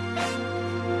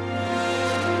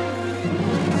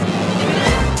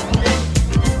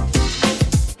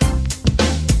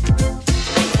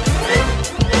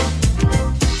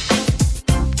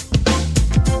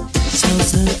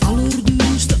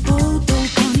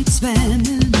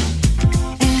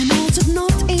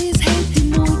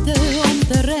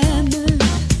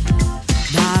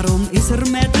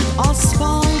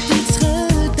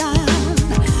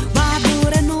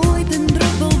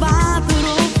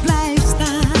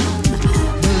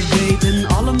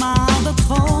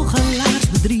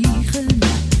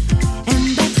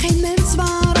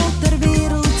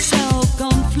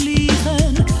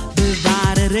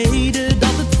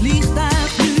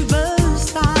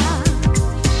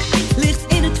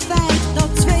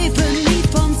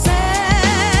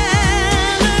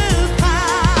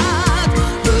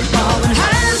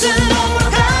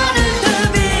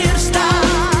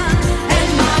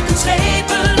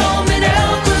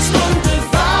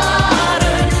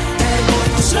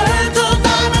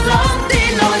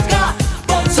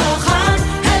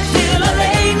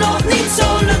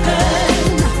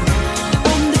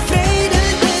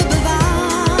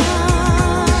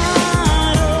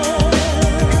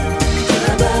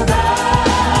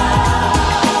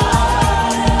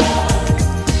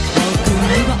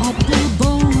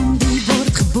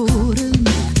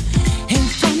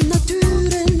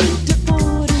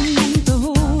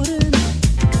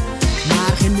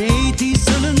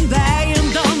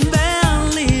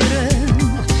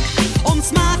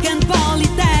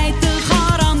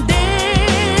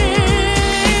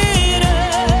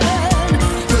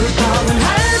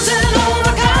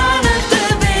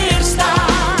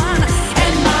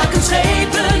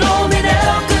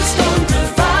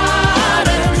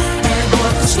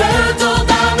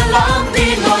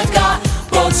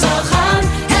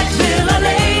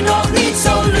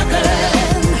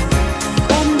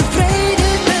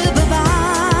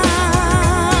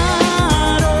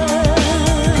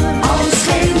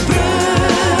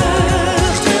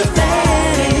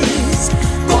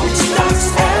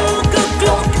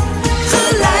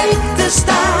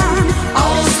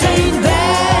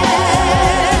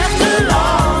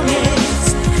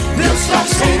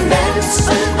 als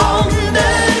een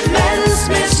ander mens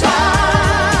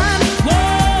misgaan.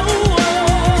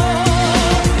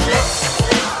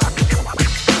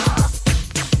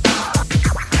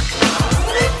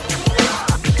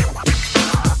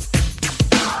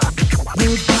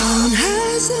 We bouwen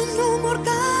huizen om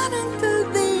orkanen te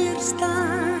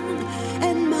weerstaan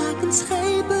en maken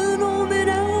schepen om in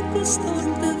elke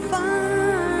storm te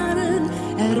varen.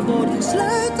 Er wordt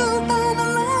gesleuteld aan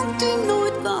een land die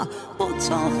nooit kapot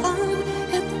zal gaan.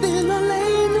 Het wil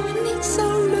alleen nog niet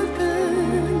zo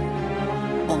lukken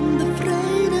om de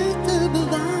vrede te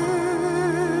bewaren.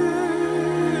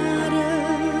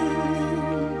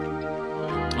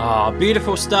 Ah,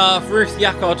 beautiful stuff. Ruth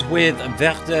Jacot with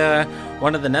Werther,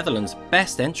 one of the Netherlands'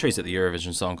 best entries at the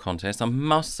Eurovision Song Contest, I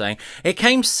must say. It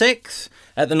came 6th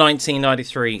at the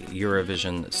 1993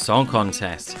 Eurovision Song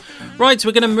Contest. Right,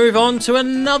 we're going to move on to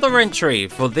another entry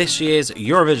for this year's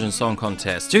Eurovision Song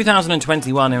Contest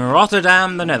 2021 in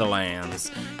Rotterdam, the Netherlands.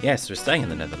 Yes, we're staying in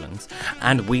the Netherlands.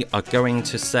 And we are going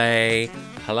to say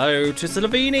hello to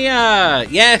Slovenia.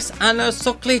 Yes, Anna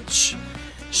Soklic.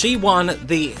 She won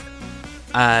the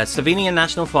Slovenian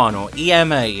national final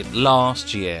EMA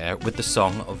last year with the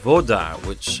song Voda,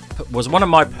 which was one of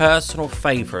my personal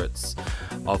favourites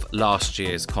of last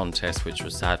year's contest, which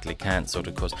was sadly cancelled,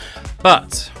 of course.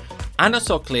 But Anna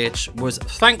Soklic was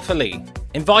thankfully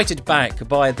invited back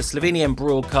by the Slovenian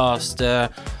broadcaster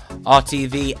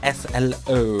RTV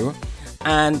SLO,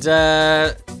 and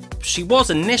she was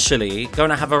initially going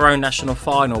to have her own national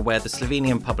final where the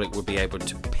Slovenian public would be able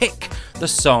to pick the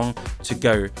song to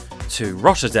go to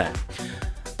Rotterdam.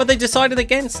 But they decided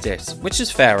against it, which is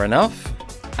fair enough.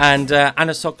 And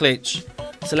Anna Soklic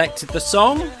selected the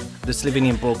song, the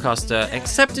Slovenian broadcaster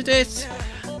accepted it,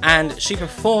 and she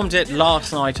performed it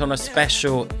last night on a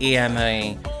special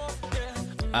EMA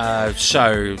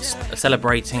show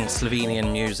celebrating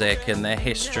Slovenian music and their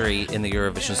history in the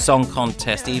Eurovision Song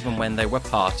Contest, even when they were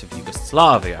part of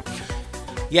Yugoslavia.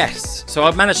 Yes, so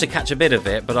I managed to catch a bit of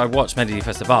it, but I watched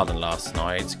Melodifestivalen last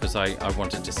night because I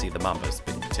wanted to see the Mamas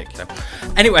in particular.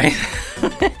 Anyway,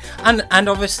 and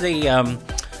obviously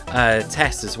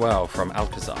Tess as well from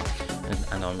Alcazar,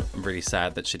 and I'm really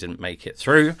sad that she didn't make it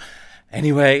through.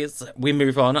 Anyways, we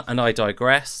move on, and I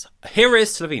digress. Here is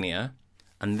Slovenia,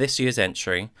 and this year's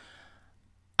entry,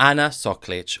 Anna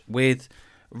Soklic, with...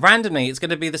 randomly, it's going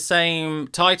to be the same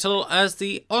title as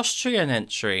the Austrian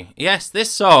entry. Yes,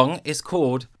 this song is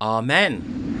called Amen.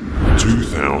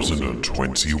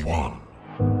 2021.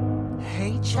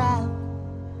 Hey child,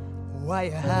 why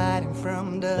you hiding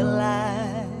from the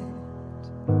light?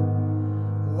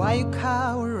 Why you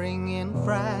cowering in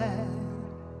fright?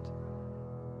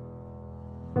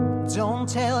 Don't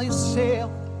tell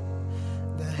yourself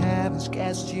the heavens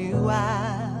cast you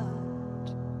out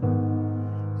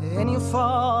and you're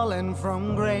falling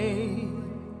from grace.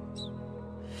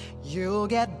 You'll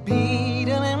get beaten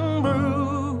and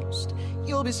bruised.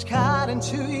 You'll be scarred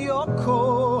into your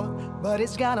core, but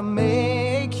it's gonna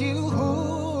make you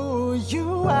who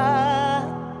you are.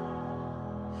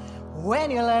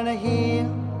 When you learn to heal,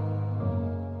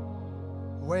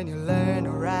 when you learn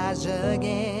to rise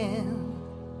again,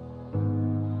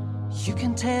 you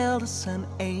can tell the sun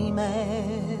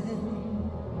amen.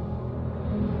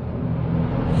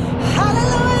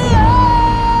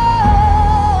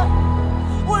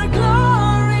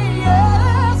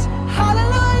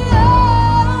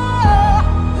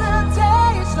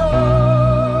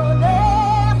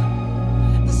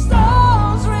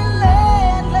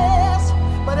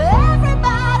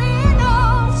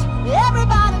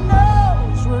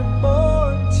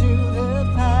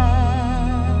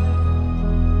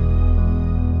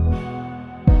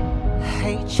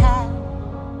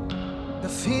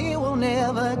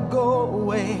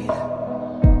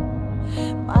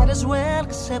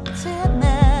 Accept it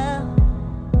now.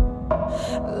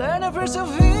 Learn to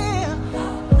persevere.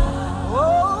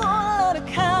 Oh, learn to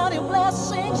count your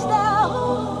blessings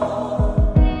down.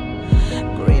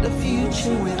 Greater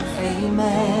future with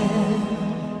amen.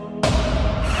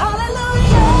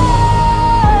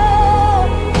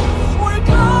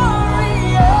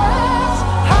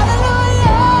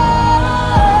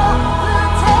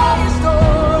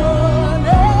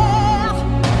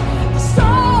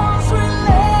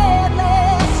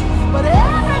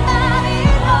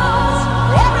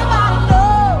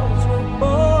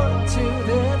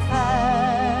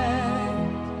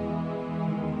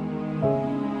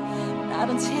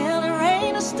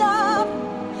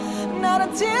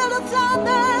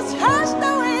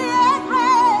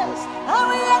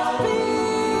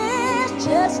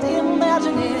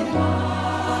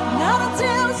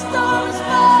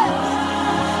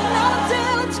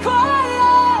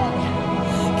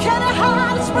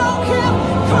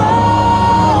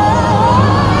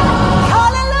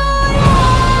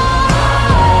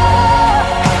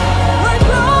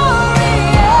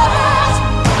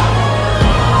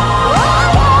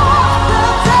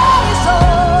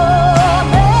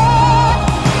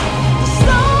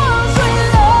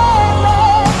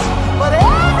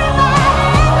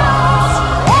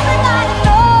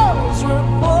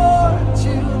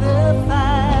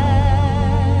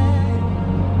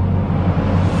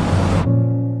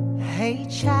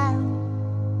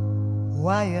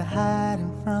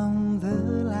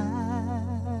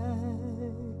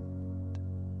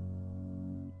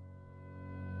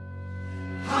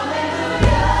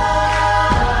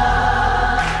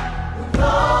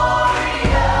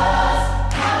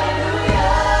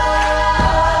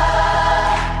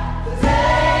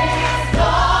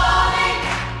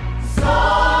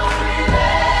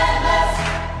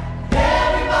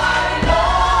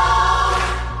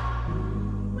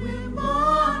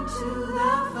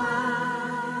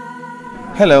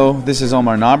 Hello, this is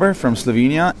Omar Naber from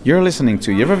Slovenia. You're listening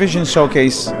to Eurovision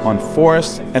Showcase on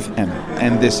Forest FM,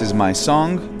 and this is my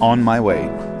song, On My Way.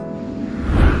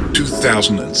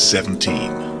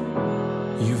 2017.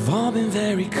 You've all been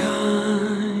very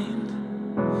kind,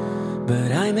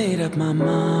 but I made up my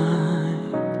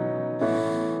mind.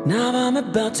 Now I'm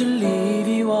about to leave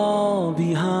you all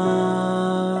behind.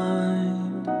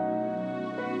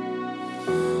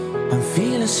 I'm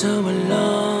feeling so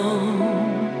alone,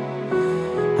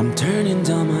 I'm turning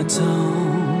down my tone.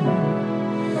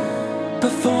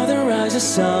 Before the rise of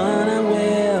sun I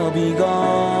will be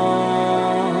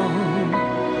gone.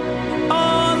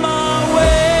 On my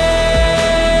way,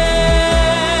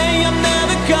 I'm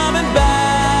never coming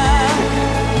back.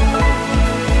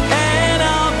 And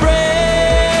I'll pray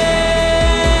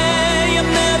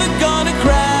I'm never gonna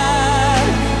crack.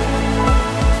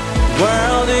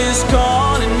 World is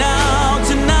calling out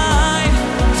tonight,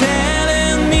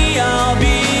 telling me I'll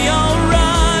be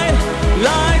alright.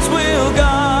 Lights will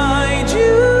guide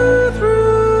you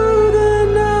through the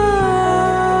night.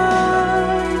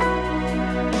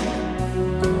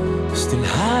 Still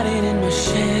hiding in my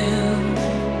shell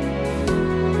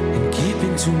and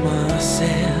keeping to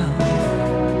myself.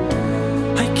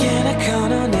 I cannot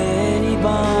count on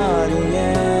anybody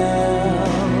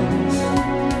else.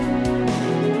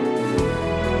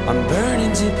 I'm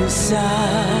burning deep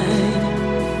inside,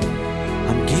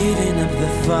 I'm giving up the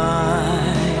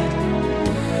fight.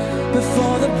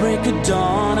 Before the break of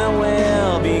dawn I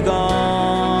will be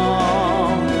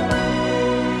gone.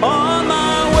 On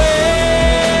my way,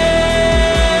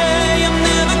 I'm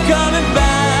never coming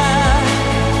back.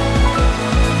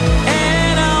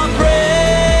 And I'll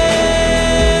pray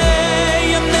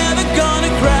I'm never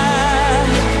gonna crack.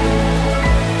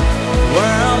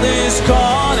 World is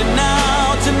calling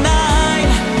out tonight,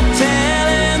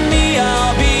 telling me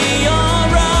I'll be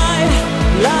alright.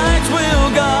 Lights will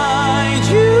guide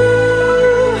you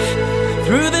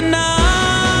through the night.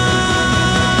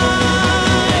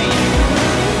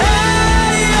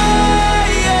 Hey, yeah,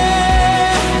 yeah.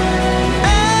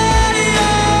 Hey,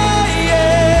 yeah,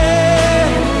 yeah.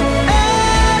 Hey,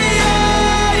 yeah,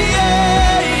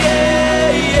 yeah,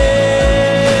 yeah.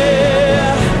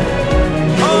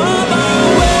 On my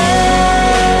way,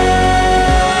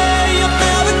 I'm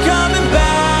never coming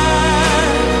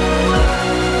back.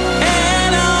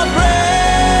 And I'll pray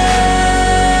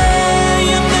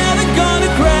I'm never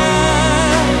gonna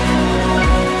crack.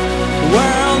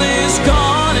 World is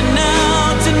calling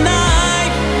out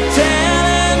tonight,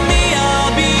 telling me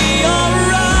I'll be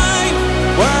alright.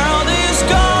 World is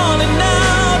calling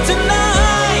out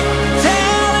tonight,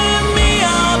 telling me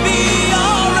I'll be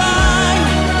alright.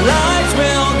 Lights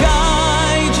will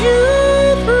guide you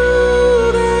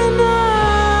through the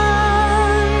night.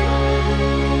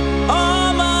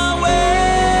 On my way.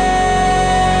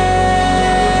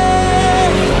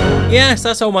 Yes,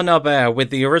 that's Omar Naber with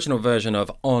the original version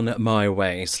of On My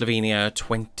Way, Slovenia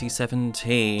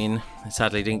 2017. It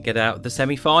sadly didn't get out of the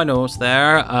semi-finals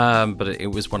there, but it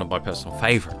was one of my personal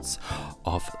favourites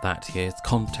of that year's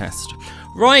contest.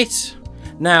 Right,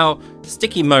 now,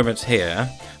 sticky moment here,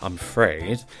 I'm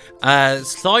afraid.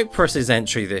 Cyprus's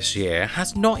entry this year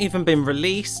has not even been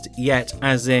released yet,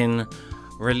 as in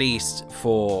released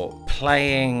for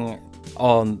playing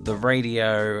on the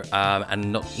radio,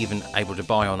 and not even able to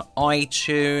buy on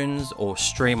iTunes or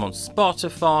stream on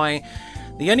Spotify.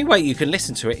 The only way you can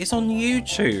listen to it is on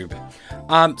YouTube.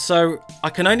 So I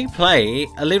can only play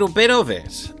a little bit of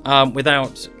it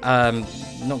without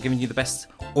not giving you the best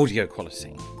audio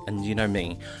quality. And you know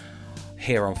me.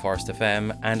 here on Forest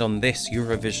FM, and on this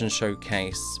Eurovision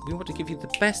showcase we want to give you the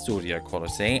best audio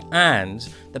quality and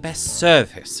the best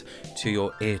service to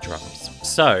your eardrums.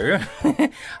 So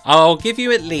I'll give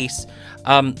you at least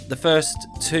the first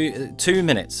two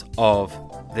minutes of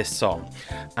this song,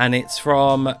 and it's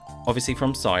obviously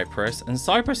from Cyprus, and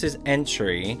Cyprus's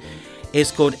entry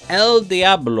is called El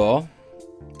Diablo.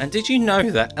 And did you know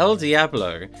that El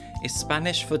Diablo is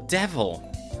Spanish for devil?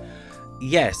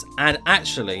 Yes, and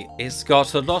actually it's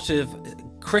got a lot of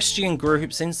Christian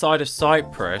groups inside of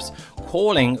Cyprus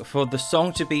calling for the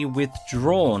song to be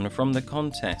withdrawn from the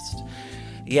contest.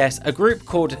 Yes, a group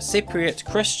called Cypriot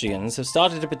Christians have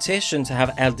started a petition to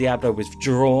have El Diablo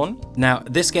withdrawn. Now,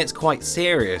 this gets quite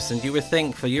serious, and you would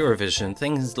think for Eurovision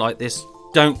things like this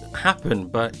don't happen,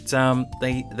 but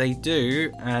they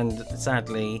do, and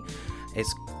sadly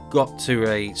it's got to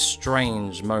a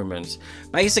strange moment.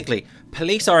 Basically,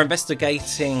 police are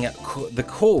investigating the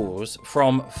calls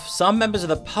from some members of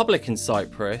the public in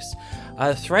Cyprus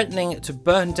threatening to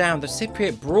burn down the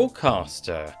Cypriot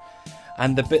broadcaster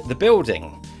and the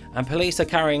building. And police are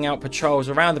carrying out patrols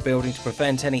around the building to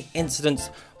prevent any incidents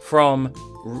from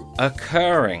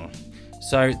occurring.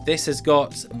 So this has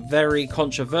got very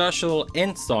controversial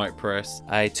in Cyprus.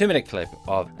 A 2-minute clip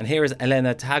and here is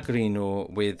Elena Tagrinou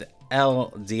with El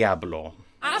Diablo.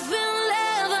 I fell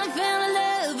in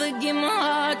love, but give my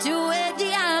heart to El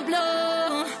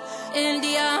Diablo, El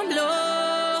Diablo.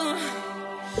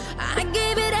 I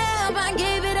gave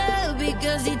it up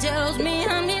because he tells me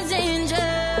I'm his angel,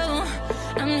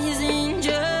 I'm his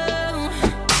angel.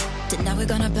 Tonight we're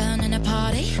gonna burn in a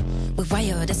party, with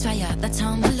wire, this fire, that's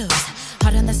on the loose.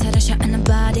 Hard on the set of shot in the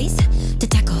bodies, to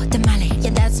tackle the Mali,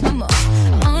 yeah that's my move.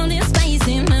 All this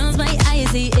spicy melts my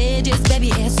icy edges,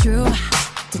 baby it's true.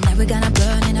 Tonight we're gonna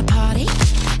burn in a party,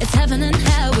 it's heaven and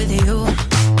hell with you.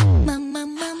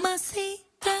 Mama, see,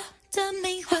 tell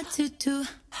me what to do.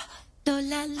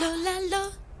 Lola,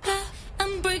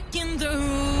 I'm breaking the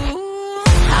rules.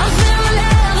 I fell in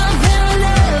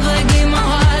love, I gave my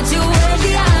heart to El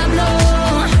Diablo,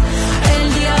 El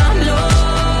Diablo.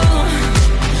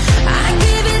 I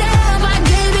gave it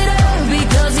up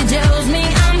because he tells me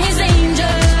I'm his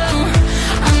angel,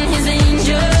 I'm his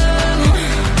angel.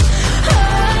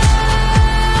 Oh,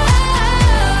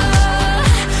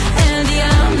 El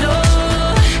Diablo,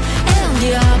 El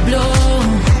Diablo.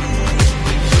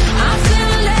 I fell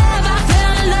in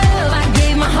love, I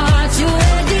gave my heart to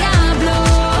El Diablo,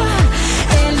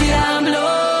 El Diablo.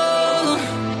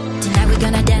 Tonight we're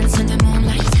gonna dance in the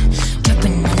moonlight,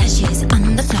 dropping my lashes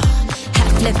on the floor.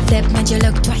 Half flip, made you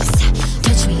look twice.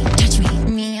 Touch me,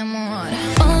 mi amor.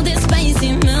 All this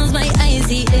spicy melts my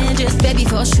icy edges, baby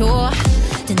for sure.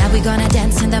 Tonight we're gonna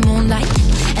dance in the moonlight,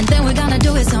 and then we're gonna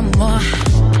do it some more.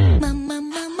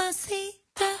 Mama, see,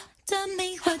 tell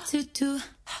me what to do.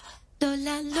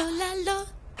 Lola,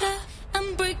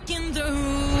 I'm breaking the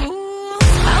rules.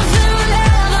 I fell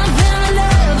in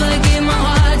love, I gave my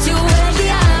heart to El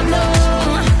Diablo,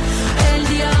 El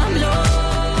Diablo.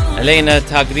 Elena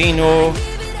Tagrinou,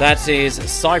 that is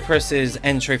Cyprus's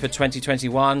entry for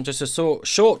 2021. Just a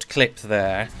short clip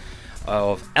there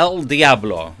of El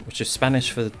Diablo, which is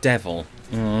Spanish for the devil.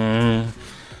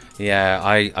 Yeah,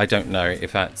 I don't know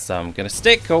if that's going to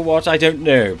stick or what, I don't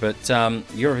know. But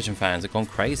Eurovision fans have gone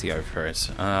crazy over it.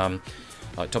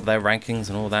 Like top of their rankings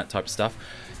and all that type of stuff.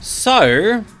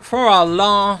 So, for our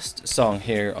last song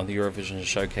here on the Eurovision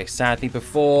Showcase, sadly,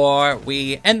 before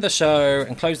we end the show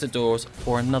and close the doors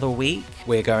for another week,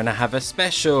 we're going to have a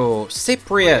special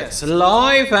Cypriot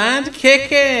live and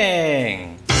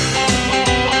kicking.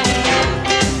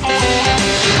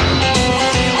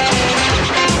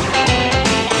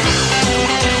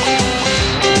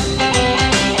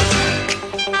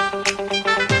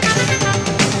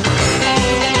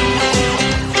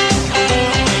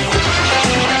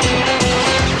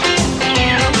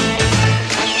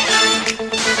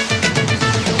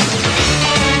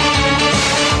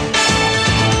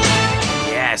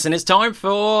 And it's time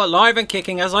for Live and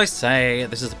Kicking, as I say.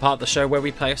 This is the part of the show where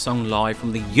we play a song live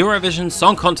from the Eurovision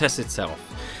Song Contest itself.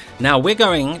 Now we're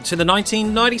going to the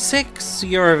 1996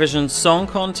 Eurovision Song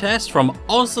Contest from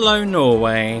Oslo,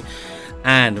 Norway.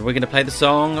 And we're going to play the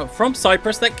song from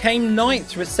Cyprus that came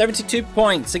 9th with 72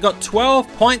 points. It got 12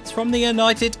 points from the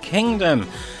United Kingdom.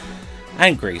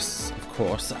 And Greece, of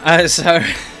course. So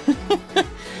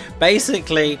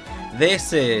basically,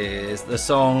 this is the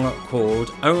song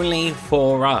called Only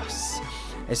For Us.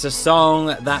 It's a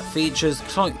song that features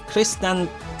Konstantinos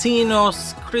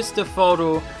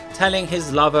Christoforou telling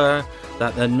his lover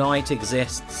that the night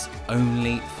exists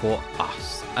only for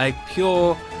us. A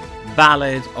pure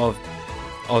ballad of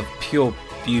pure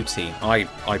beauty, I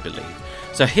believe.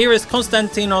 So here is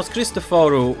Konstantinos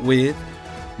Christoforou with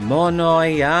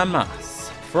Monoyamas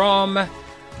from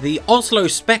the Oslo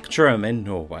Spectrum in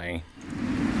Norway.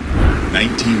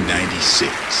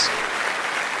 1996.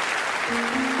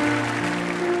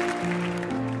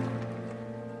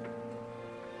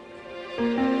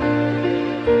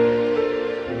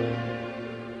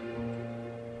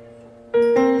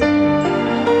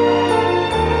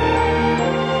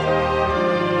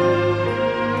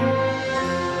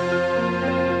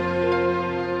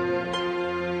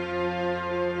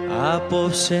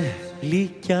 Απόψε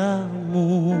λυκιά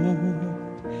μου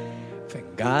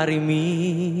φεγγάρι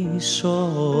μισό,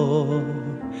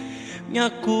 μια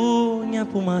κούνια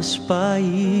που μας πάει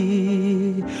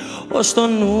ως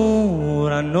τον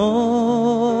ουρανό.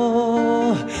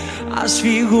 Ας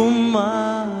φύγουμε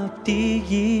απ' τη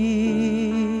γη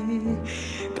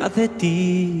κάθε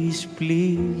της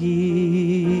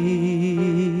πληγή.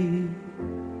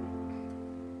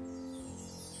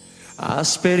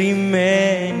 Ας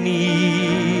περιμένει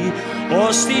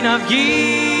ως την αυγή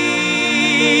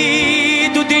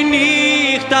του τη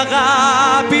νύχτα,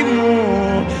 αγάπη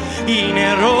μου, είναι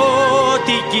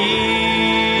ερωτική.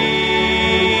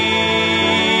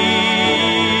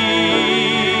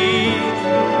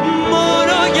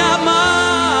 Μόνο για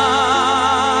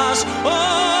μας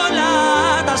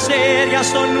όλα τα αστέρια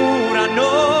στον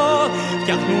ουρανό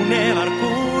φτιάχνουνε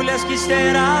βαρκούλες κι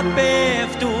ύστερα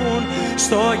πέφτουν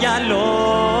στο γυαλό.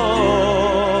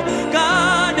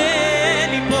 Κάνε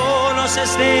λοιπόν όσες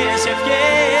θες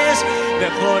ευχές,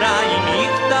 δεν χωράει η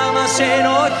νύχτα μας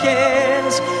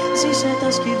ενοχές. Ζήσε τα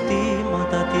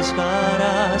σκυρτήματα της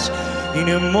χαράς,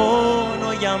 είναι μόνο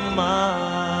για μας.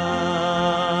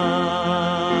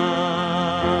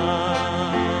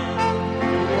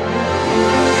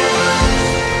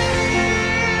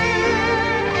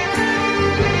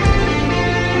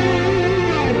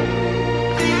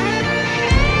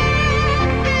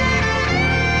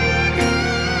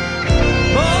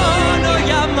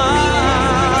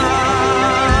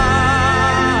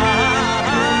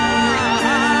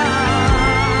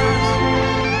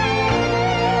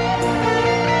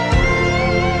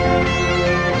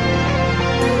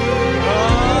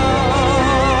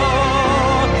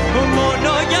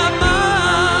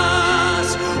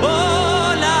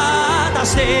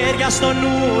 Στον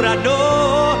ουρανό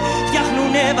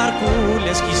φτιάχνουνε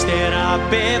βαρκούλες κι ύστερα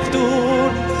πέφτουν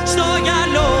στο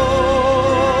γυαλό.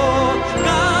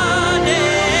 Κάνε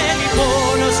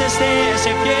λοιπόν όσες θες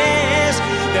ευχές,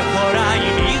 δεν χωράει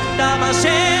η νύχτα μας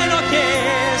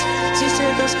ενοχές. Ζήσε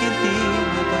τα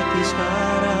σκυρτήματα της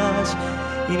χαράς,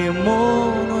 είναι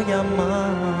μόνο για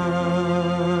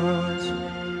μας,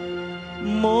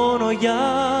 μόνο για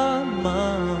μας.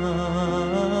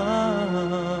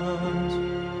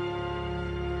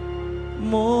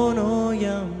 Μόνο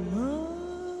για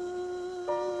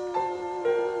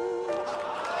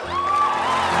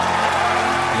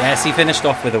Yes, he finished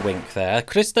off with a wink there.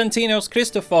 Konstantinos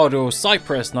Christoforou,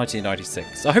 Cyprus,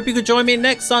 1996. I hope you could join me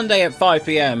next Sunday at 5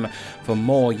 p.m. for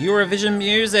more Eurovision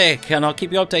music, and I'll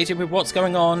keep you updated with what's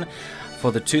going on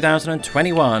for the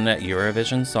 2021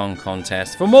 Eurovision Song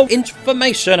Contest. For more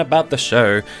information about the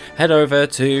show, head over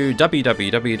to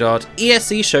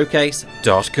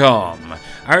www.escshowcase.com.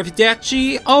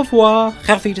 Arrivederci, au revoir,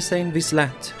 auf Wiedersehen,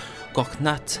 vislat,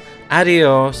 goknat,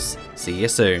 adios, see you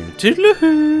soon.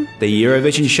 Toodaloo. The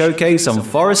Eurovision Showcase on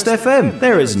Forest FM.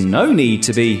 There is no need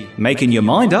to be making your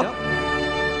mind up.